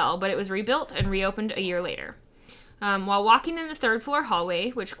hotel, but it was rebuilt and reopened a year later. While walking in the third-floor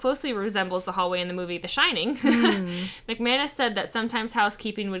hallway, which closely resembles the hallway in the movie The Shining, McManus said that sometimes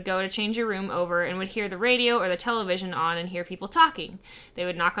housekeeping would go to change your room over and would hear the radio or the television on and hear people talking. They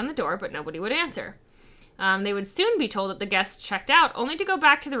would knock on the door, but nobody would answer. They would soon be told that the guests checked out, only to go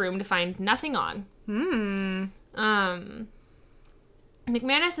back to the room to find nothing on.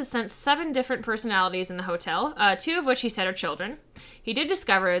 McManus has sensed 7 different personalities in the hotel, 2 of which he said are children. He did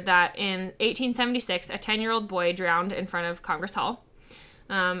discover that in 1876, a 10-year-old boy drowned in front of Congress Hall.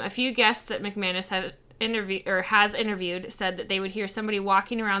 A few guests that McManus has interviewed said that they would hear somebody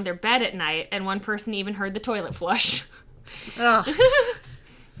walking around their bed at night, and one person even heard the toilet flush. Ugh.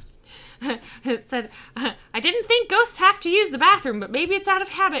 It said, I didn't think ghosts have to use the bathroom, but maybe it's out of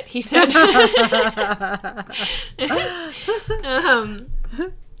habit, he said.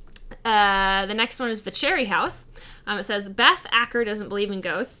 The next one is the Cherry House. It says, Beth Acker doesn't believe in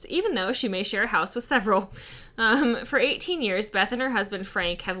ghosts, even though she may share a house with several. For 18 years, Beth and her husband,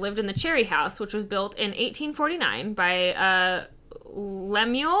 Frank, have lived in the Cherry House, which was built in 1849 by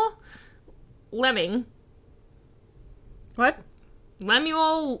Lemuel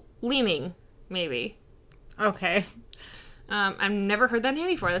Leeming, maybe. Okay. I've never heard that name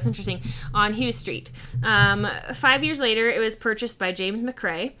before. That's interesting. On Hughes Street. 5 years later, it was purchased by James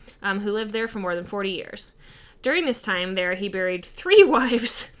McCrae, who lived there for more than 40 years. During this time there, he buried 3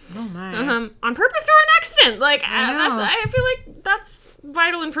 wives. Oh, my. On purpose or an accident. Like, I I feel like that's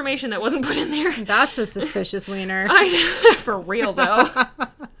vital information that wasn't put in there. That's a suspicious wiener. I know. For real, though.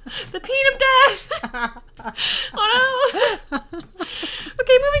 The peen of death. Oh, no.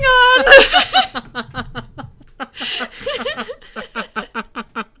 Okay, moving on.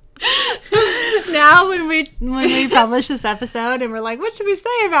 Now when we publish this episode and we're like, what should we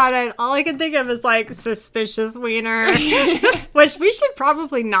say about it? All I can think of is like suspicious wiener, which we should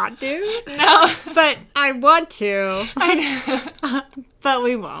probably not do. No. But I want to. I know. But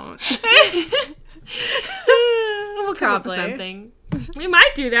we won't. We'll come up with Probably. something. We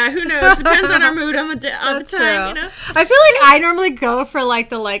might do that. Who knows? Depends on our mood on the time, That's you true. know? I feel like I normally go for like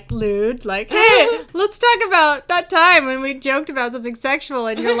the lewd, like, hey, let's talk about that time when we joked about something sexual,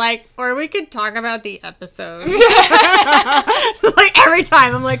 and you're like, or we could talk about the episode. Like every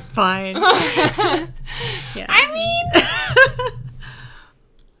time, I'm like, fine. Yeah. I mean,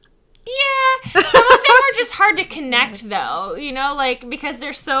 yeah. Some of them are just hard to connect, though. You know, like, because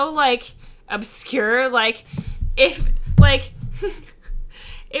they're so, like, obscure. Like, if, like...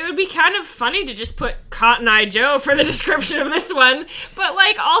 It would be kind of funny to just put Cotton Eye Joe for the description of this one, but,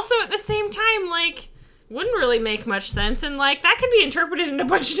 like, also at the same time, like, wouldn't really make much sense, and, like, that could be interpreted in a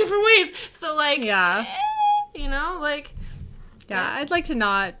bunch of different ways, so, like, Yeah. you know, like... Yeah, I'd like to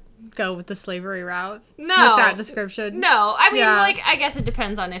not go with the slavery route. No. With that description. No, I mean, Yeah. like, I guess it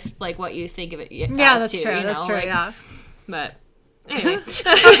depends on if, like, what you think of it Yeah, as, that's too, true, you know, that's true, like, yeah. But, anyway.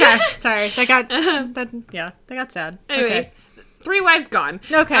 Okay, sorry. That got sad. Anyway. Okay. 3 wives gone.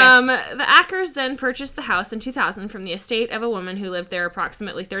 Okay. The Ackers then purchased the house in 2000 from the estate of a woman who lived there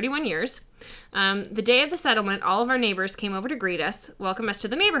approximately 31 years. The day of the settlement, all of our neighbors came over to greet us, welcome us to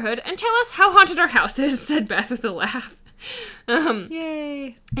the neighborhood, and tell us how haunted our house is, said Beth with a laugh.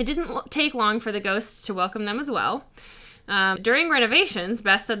 Yay. It didn't take long for the ghosts to welcome them as well. During renovations,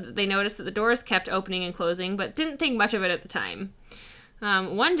 Beth said that they noticed that the doors kept opening and closing, but didn't think much of it at the time.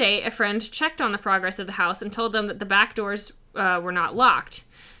 One day, a friend checked on the progress of the house and told them that the back doors were not locked.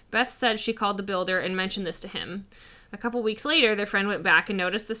 Beth said she called the builder and mentioned this to him. A couple weeks later, their friend went back and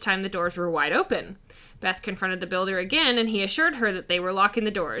noticed this time the doors were wide open. Beth confronted the builder again, and he assured her that they were locking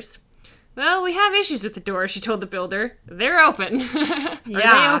the doors. Well, we have issues with the doors, she told the builder. They're open. Or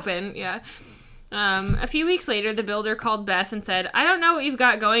they open, yeah. A few weeks later, the builder called Beth and said, I don't know what you've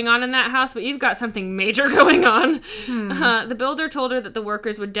got going on in that house, but you've got something major going on. The builder told her that the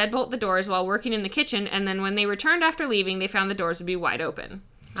workers would deadbolt the doors while working in the kitchen, and then when they returned after leaving, they found the doors would be wide open.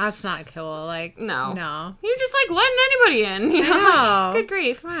 That's not cool. Like, No. No. You're just, like, letting anybody in, you know? No. Good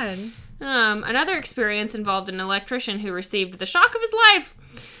grief. Fun. Another experience involved an electrician who received the shock of his life.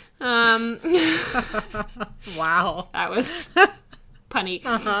 Wow. That was... punny.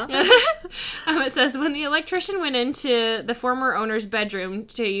 Uh-huh. It says, when the electrician went into the former owner's bedroom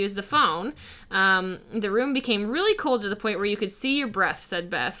to use the phone, the room became really cold to the point where you could see your breath, said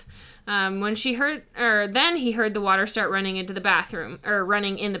Beth. Then he heard the water start running in the bathroom.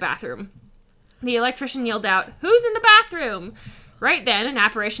 The electrician yelled out, "Who's in the bathroom?" Right then, an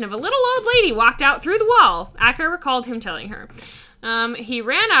apparition of a little old lady walked out through the wall. Acker recalled him telling her. He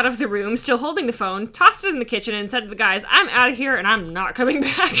ran out of the room, still holding the phone, tossed it in the kitchen, and said to the guys, I'm out of here and I'm not coming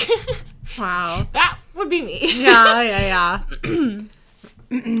back. Wow. That would be me. Yeah.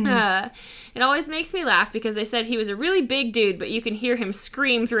 It always makes me laugh because they said he was a really big dude, but you can hear him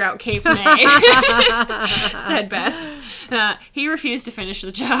scream throughout Cape May, said Beth. He refused to finish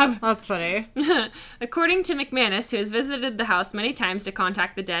the job. That's funny. According to McManus, who has visited the house many times to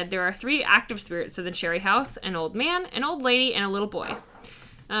contact the dead, there are 3 active spirits in the Cherry house: an old man, an old lady, and a little boy.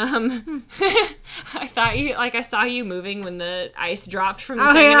 I thought you, like, I saw you moving when the ice dropped from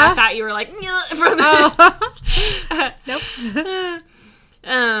the thing, and I thought you were like, from the... Nope.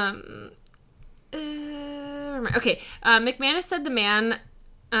 Okay, McManus said the man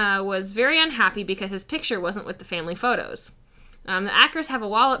was very unhappy because his picture wasn't with the family photos. The Ackers have a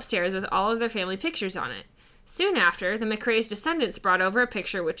wall upstairs with all of their family pictures on it. Soon after, the McRae's descendants brought over a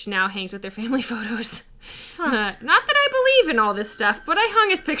picture which now hangs with their family photos. Not that I believe in all this stuff, but I hung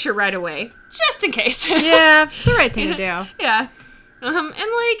his picture right away, just in case. Yeah, it's the right thing to do. Yeah. And,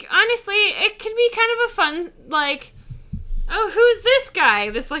 like, honestly, it could be kind of a fun, like, oh, who's this guy?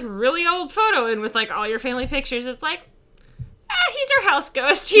 This, like, really old photo, and with, like, all your family pictures, it's like, he's our house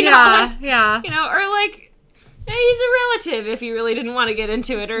ghost, you know? Yeah. You know, or, like, he's a relative if you really didn't want to get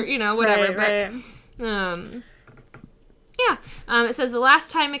into it, or, you know, whatever. Right. Yeah. It says the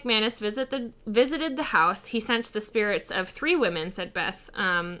last time McManus visited the house, he sensed the spirits of 3 women, said Beth.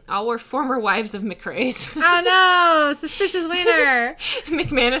 All were former wives of McRae's. Oh no! Suspicious wiener!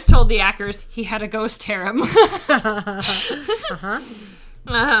 McManus told the Ackers he had a ghost harem.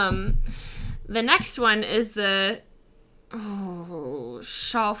 The next one is the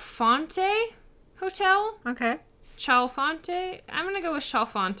Chalfonte Hotel. Okay. Chalfonte? I'm going to go with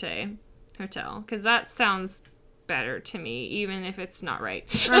Chalfonte Hotel, because that sounds better to me, even if it's not right.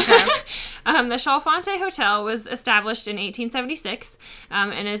 Okay. The Chalfonte Hotel was established in 1876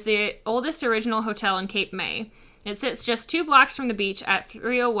 and is the oldest original hotel in Cape May. It sits just 2 blocks from the beach at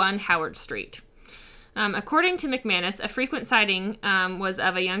 301 Howard Street. According to McManus, a frequent sighting was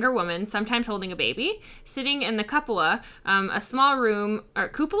of a younger woman, sometimes holding a baby, sitting in the cupola, a small room, or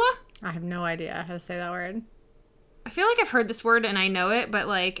cupola? I have no idea how to say that word. I feel like I've heard this word and I know it, but,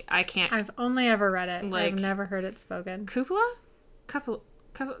 like, I can't. I've only ever read it. Like, I've never heard it spoken. Cupola?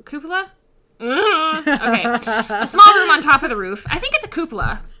 Cupola? Okay. A small room on top of the roof. I think it's a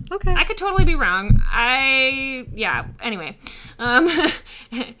cupola. Okay. I could totally be wrong. Anyway. And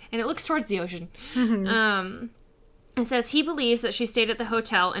it looks towards the ocean. It says he believes that she stayed at the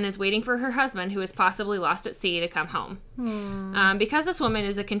hotel and is waiting for her husband, who is possibly lost at sea, to come home. Because this woman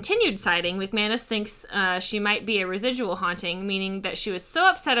is a continued sighting, McManus thinks she might be a residual haunting, meaning that she was so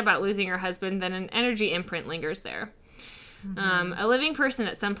upset about losing her husband that an energy imprint lingers there. A living person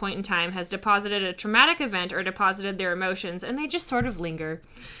at some point in time has deposited a traumatic event or deposited their emotions, and they just sort of linger.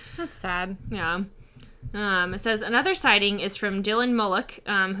 That's sad. Yeah. It says another sighting is from Dylan Mullock,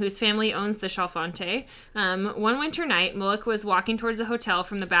 whose family owns the Chalfonte. One winter night, Mullock was walking towards the hotel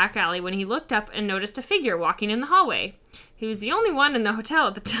from the back alley when he looked up and noticed a figure walking in the hallway. He was the only one in the hotel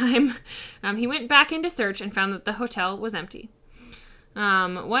at the time. He went back in to search and found that the hotel was empty.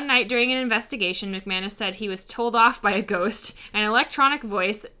 One night during an investigation, McManus said he was told off by a ghost. An electronic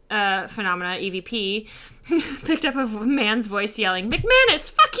voice phenomena, EVP, picked up a man's voice yelling,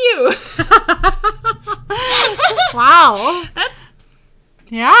 "McManus, fuck you!" Wow.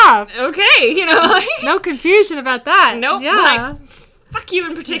 Yeah. Okay, you know, like, No confusion about that. nope. Yeah. Like, fuck you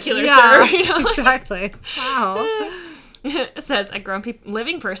in particular, Yeah. sir. You know, like, Exactly. Wow. it says a grumpy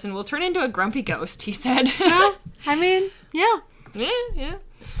living person will turn into a grumpy ghost, he said. Well, I mean, yeah. Yeah.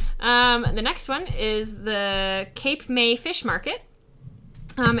 The next one is the Cape May Fish Market.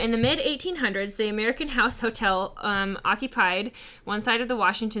 In the mid-1800s, the American House Hotel occupied one side of the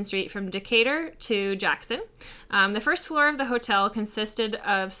Washington Street from Decatur to Jackson. The first floor of the hotel consisted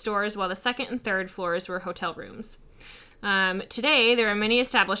of stores, while the second and third floors were hotel rooms. Today, there are many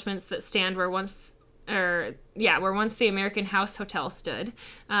establishments that stand where once the American House Hotel stood.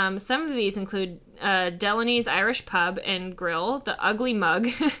 Some of these include Delaney's Irish Pub and Grill, the Ugly Mug.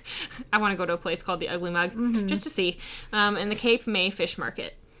 I want to go to a place called the Ugly Mug just to see. And the Cape May Fish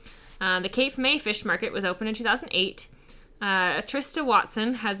Market. The Cape May Fish Market was opened in 2008. Trista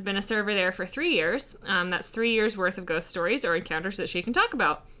Watson has been a server there for 3 years. That's 3 years worth of ghost stories or encounters that she can talk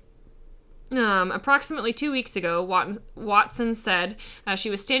about. Approximately 2 weeks ago, Watson said she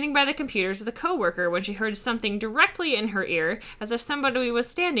was standing by the computers with a coworker when she heard something directly in her ear, as if somebody was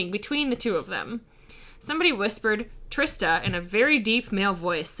standing between the two of them. Somebody whispered, "Trista," in a very deep male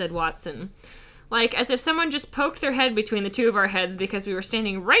voice, said Watson. Like, as if someone just poked their head between the two of our heads because we were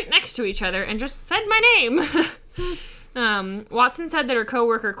standing right next to each other and just said my name. Watson said that her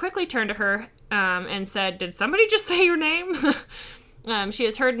coworker quickly turned to her and said, "Did somebody just say your name?" She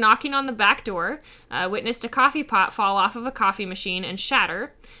has heard knocking on the back door, witnessed a coffee pot fall off of a coffee machine and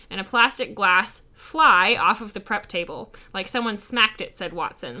shatter, and a plastic glass fly off of the prep table. Like someone smacked it, said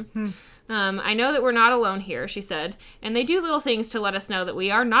Watson. I know that we're not alone here, she said, and they do little things to let us know that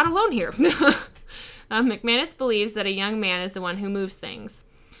we are not alone here. McManus believes that a young man is the one who moves things.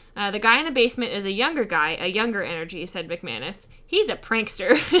 The guy in the basement is a younger guy, a younger energy, said McManus. He's a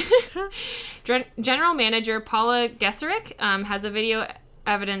prankster. General Manager Paula Geserick has a video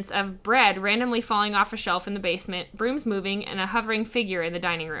evidence of bread randomly falling off a shelf in the basement, brooms moving, and a hovering figure in the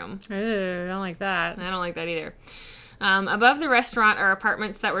dining room. Ooh, I don't like that. I don't like that either. Above the restaurant are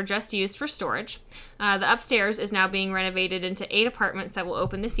apartments that were just used for storage. The upstairs is now being renovated into 8 apartments that will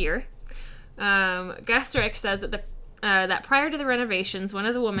open this year. Geserick says that that prior to the renovations, one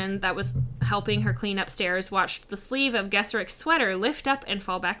of the women that was helping her clean upstairs watched the sleeve of Geserick's sweater lift up and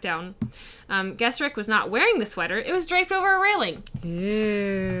fall back down. Geserick was not wearing the sweater. It was draped over a railing.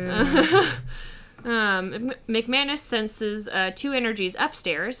 McManus senses 2 energies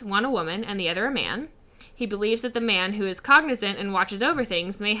upstairs, one a woman and the other a man. He believes that the man, who is cognizant and watches over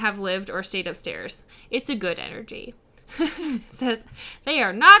things, may have lived or stayed upstairs. It's a good energy. It says, they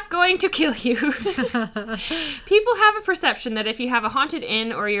are not going to kill you. People have a perception that if you have a haunted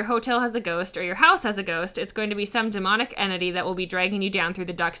inn or your hotel has a ghost or your house has a ghost, it's going to be some demonic entity that will be dragging you down through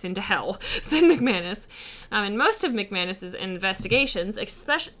the ducts into hell, said McManus. In most of McManus's investigations,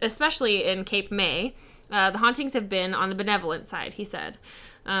 especially in Cape May, the hauntings have been on the benevolent side, he said.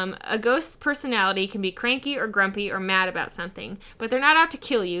 A ghost's personality can be cranky or grumpy or mad about something, but they're not out to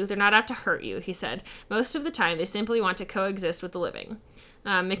kill you, they're not out to hurt you, he said. Most of the time, they simply want to coexist with the living.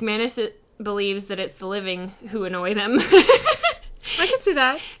 McManus believes that it's the living who annoy them. I can see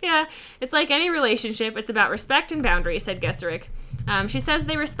that. Yeah, it's like any relationship, it's about respect and boundaries, said Geserick. She says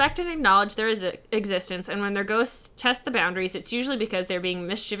they respect and acknowledge their existence, and when their ghosts test the boundaries, it's usually because they're being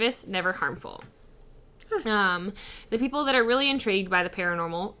mischievous, never harmful. The people that are really intrigued by the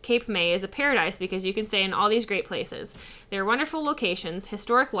paranormal, Cape May is a paradise because you can stay in all these great places. They're wonderful locations,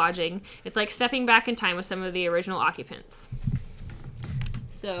 historic lodging. It's like stepping back in time with some of the original occupants.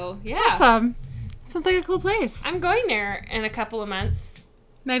 So, yeah. Awesome. Sounds like a cool place. I'm going there in a couple of months.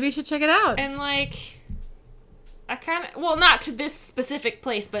 Maybe you should check it out. And, like, I kind of, well, not to this specific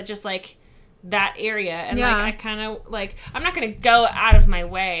place, but just, like, that area. And, Yeah. like, I kind of, like, I'm not going to go out of my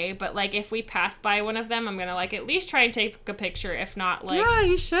way, but, like, if we pass by one of them, I'm going to, like, at least try and take a picture, if not, like, yeah,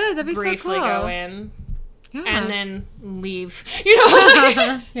 you should. That'd be so cool. briefly go in Yeah. and then leave. You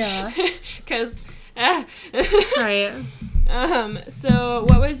know? Yeah. Because, Right. so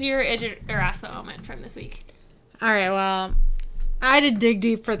what was your itch or ask the moment from this week? All right, well, I had to dig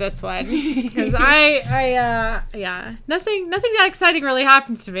deep for this one because yeah, nothing that exciting really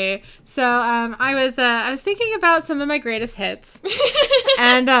happens to me. So I was thinking about some of my greatest hits,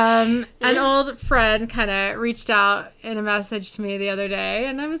 and an old friend kind of reached out in a message to me the other day,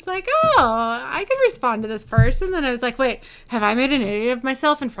 and I was like, oh, I could respond to this person. Then I was like, wait, have I made an idiot of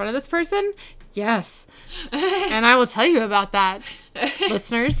myself in front of this person? Yes. And I will tell you about that,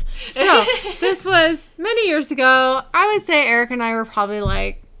 listeners. So, this was many years ago. I would say Eric and I were probably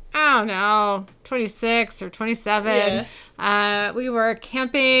like, I don't know, 26 or 27. Yeah. We were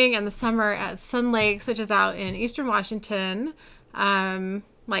camping in the summer at Sun Lakes, which is out in eastern Washington,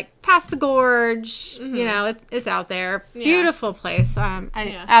 like past the gorge. Mm-hmm. You know, it's out there. Yeah. Beautiful place. I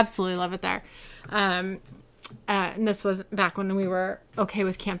absolutely love it there. And this was back when we were okay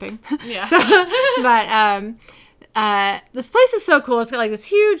with camping. Yeah. But this place is so cool. It's got like this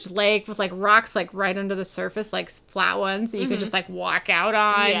huge lake with like rocks like right under the surface, like flat ones that you could just like walk out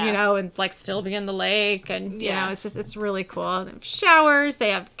on, Yeah. you know, and like still be in the lake. And, you Yeah. know, it's really cool. They have showers. They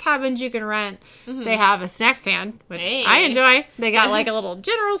have cabins you can rent. They have a snack stand, which Hey. I enjoy. They got like a little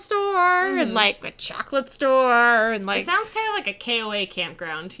general store and like a chocolate store and like. It sounds kind of like a KOA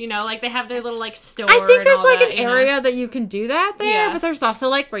campground, you know, like they have their little like store. I think and there's all like that, an you know? area that you can do that there, Yeah. but there's also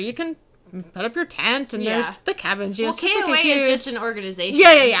like where you can put up your tent and Yeah. there's the cabins. You know, Well, it's just, like, KOA a huge... is just an organization.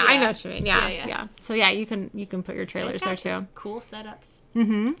 Yeah. I know what you mean. Yeah. Yeah. So yeah, you can put your trailers there too. Cool setups.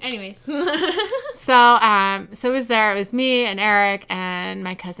 Mm-hmm. Anyways. So it was there. It was me and Eric and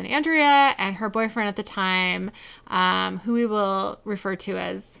my cousin Andrea and her boyfriend at the time, who we will refer to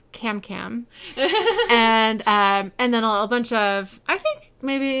as Cam. and then a bunch of, I think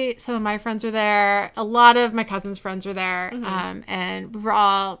maybe some of my friends were there. A lot of my cousin's friends were there. And we were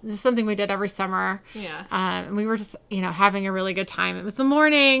all, this is something we did every summer. Yeah. And we were just, you know, having a really good time. It was the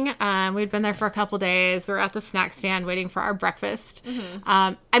morning. We'd been there for a couple days. We were at the snack stand waiting for our breakfast.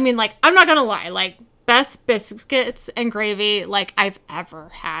 I mean, like, I'm not going to lie, like, best biscuits and gravy, like, I've ever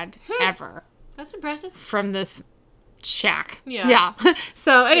had, ever, That's impressive. from this shack. Yeah.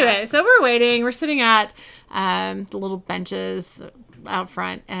 So anyway, so we're waiting. We're sitting at the little benches out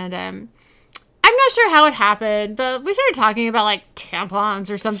front, and I'm not sure how it happened, but we started talking about like tampons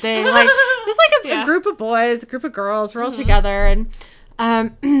or something. Like it's like a group of boys, a group of girls. We're all together, and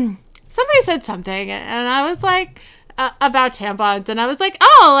somebody said something, and I was like about tampons, and I was like,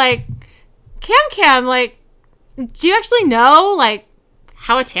 oh, like Cam, like, do you actually know like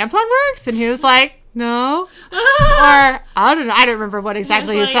how a tampon works? And he was like, no. Or I don't know. I don't remember what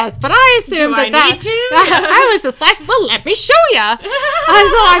exactly he says, but I assumed that I was just like, well, let me show ya. And so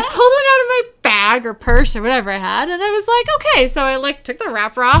I pulled one out of my bag or purse or whatever I had, and I was like, okay. So I like took the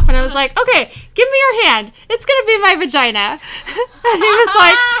wrapper off, and I was like, okay, give me your hand. It's gonna be my vagina. And he was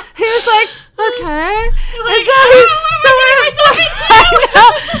like, okay. And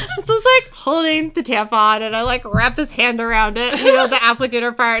so it's like holding the tampon, and I like wrap his hand around it, you know, the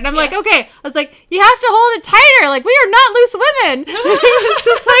applicator part, and I'm like, okay. I was like, you have to hold it tighter. Like, we are not loose women. He was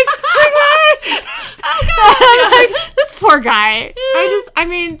just like, okay. I'm like, this poor guy. I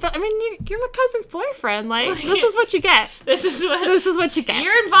mean, you're my cousin's boyfriend. Like, this is what you get. This is what you get.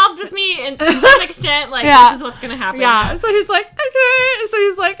 You're involved with me, and to some extent, like, this is what's gonna happen. Yeah. So he's like, okay. So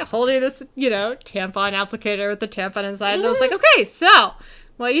he's like holding this, you know, tampon applicator with the tampon inside, and I was like, okay, so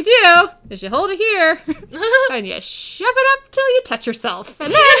what you do is you hold it here and you shove it up till you touch yourself,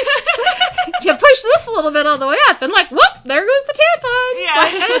 and then you push this a little bit all the way up, and like, whoop, there goes the tampon. Yeah.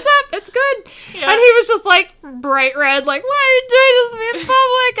 Like, and it's up, it's good. Yeah. And he was just like bright red, like, why are you doing this to me in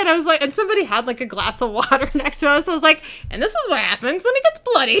public? And I was like, and somebody had like a glass of water next to us. I was like, and this is what happens when it gets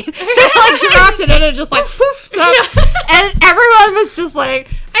bloody. Like dropped it and it just like poofed up, and everyone was just like,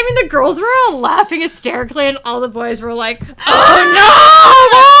 I mean, the girls were all laughing hysterically, and all the boys were like, oh no,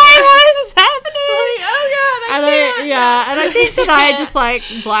 why is this happening? Like, oh god, And I can't. and I think that I just like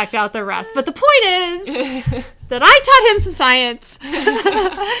blacked out the rest. But the point is that I taught him some science,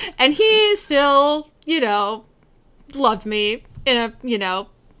 and he still, you know, loved me in a, you know,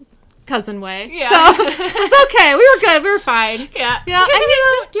 cousin way. Yeah. So it's okay. We were good. We were fine. Yeah. You know, and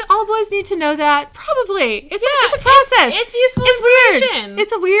you know, do all boys need to know that? Probably. It's a process. It's useful information. Weird.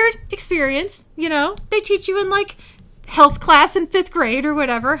 It's a weird experience. You know, they teach you in like health class in 5th grade or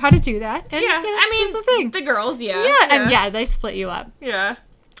whatever how to do that. And, Yeah, you know, I mean, it's the thing. the girls, yeah. And they split you up. Yeah.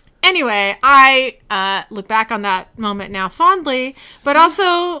 Anyway, I look back on that moment now fondly, but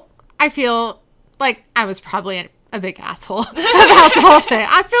also I feel like I was probably a big asshole about the whole thing.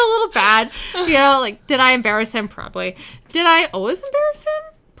 I feel a little bad. You know, like, did I embarrass him? Probably. Did I always embarrass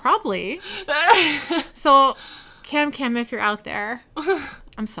him? Probably. So, Cam, if you're out there,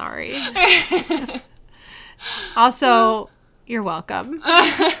 I'm sorry. Also, you're welcome.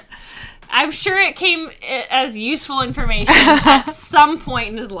 I'm sure it came as useful information at some point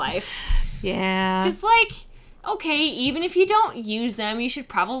in his life. Yeah. It's like, okay, even if you don't use them, you should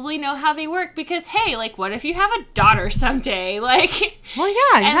probably know how they work, because, hey, like, what if you have a daughter someday? Like, well,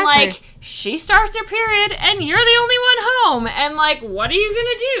 yeah, exactly. And, like, she starts her period, and you're the only one home, and, like, what are you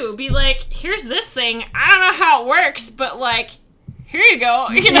gonna do? Be like, here's this thing, I don't know how it works, but, like, here you go.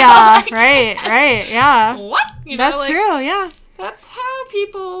 You know, yeah, like, right, yeah. What? You know, That's like, true, yeah. That's how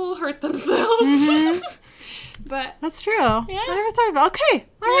people hurt themselves. Mm-hmm. But that's true. Yeah. I never thought about. Okay,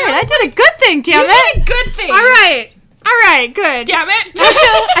 all right. Yeah. I did a good thing. Damn you it! did a good thing. All right, good. Damn it.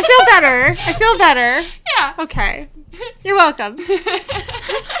 I feel better. Yeah. Okay, you're welcome.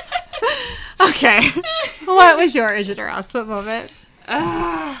 Okay, what was your Is it or Us? What moment?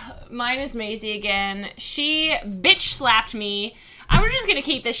 Mine is Maisie again. She bitch slapped me. I'm just gonna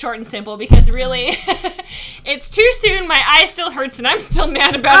keep this short and simple because really, it's too soon. My eye still hurts and I'm still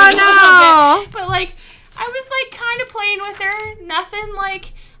mad about it a little bit. But like, I was like kind of playing with her. Nothing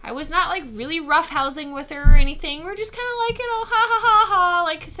like, I was not like really roughhousing with her or anything. We're just kind of like, you know, ha ha ha ha,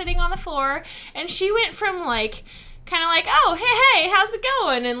 like sitting on the floor. And she went from like, kind of like, oh, hey, how's it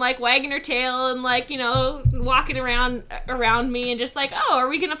going? And like wagging her tail and like, you know, walking around me and just like, oh, are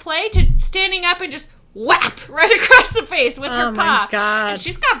we gonna play? To standing up and just whap right across the face with her paw. My God. And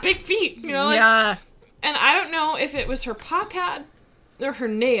she's got big feet, you know? Like, Yeah. and I don't know if it was her paw pad or her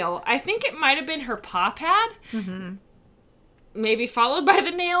nail. I think it might have been her paw pad. Mm-hmm. Maybe followed by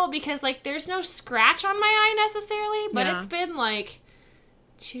the nail, because like there's no scratch on my eye necessarily, but it's been like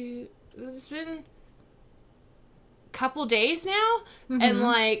it's been a couple days now, and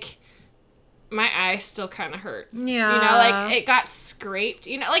like my eye still kind of hurts. Yeah. You know, like it got scraped.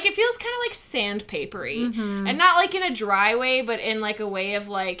 You know, like it feels kind of like sandpapery. And not like in a dry way, but in like a way of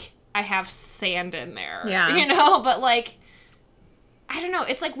like I have sand in there. Yeah. You know, but like, I don't know.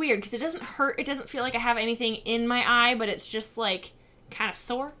 It's like weird because it doesn't hurt. It doesn't feel like I have anything in my eye, but it's just like kind of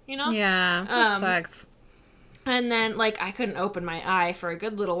sore, you know? Yeah. That sucks. And then, like, I couldn't open my eye for a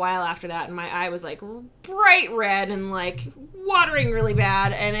good little while after that, and my eye was, like, bright red and, like, watering really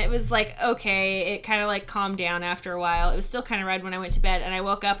bad, and it was, like, okay, it kind of, like, calmed down after a while. It was still kind of red when I went to bed, and I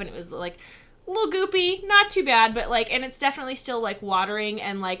woke up, and it was, like, a little goopy, not too bad, but, like, and it's definitely still, like, watering,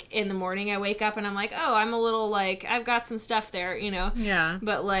 and, like, in the morning I wake up, and I'm like, oh, I'm a little, like, I've got some stuff there, you know? Yeah.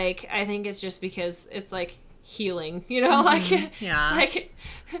 But, like, I think it's just because it's, like, healing, you know, like, Yeah. it's like,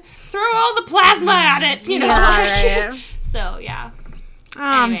 throw all the plasma at it, you know, Yeah, right. So, yeah.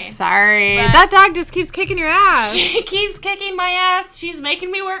 Oh, Anyway, I'm sorry. but- That dog just keeps kicking your ass. She keeps kicking my ass. She's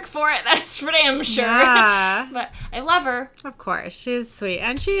making me work for it. That's for damn sure. Yeah. But I love her. Of course. She's sweet.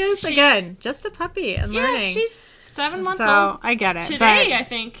 And she is, She's- again, just a puppy and Yeah, learning. she's 7 months so, old I get it. today, but, I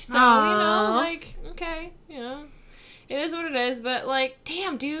think. So, Aw. like, okay, it is what it is. But, like,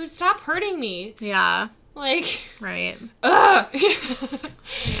 damn, dude, stop hurting me. yeah, Like, right. ugh.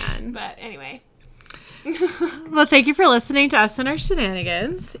 Man. But anyway. Well, thank you for listening to us and our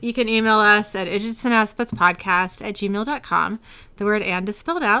shenanigans. You can email us at idgitsandaspettspodcast@gmail.com. The word "and" is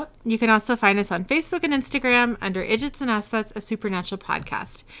spelled out. You can also find us on Facebook and Instagram under Idgits and Aspets, a supernatural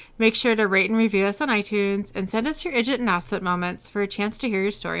podcast. Make sure to rate and review us on iTunes and send us your Idgit and Aspet moments for a chance to hear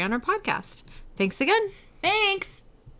your story on our podcast. Thanks again. Thanks.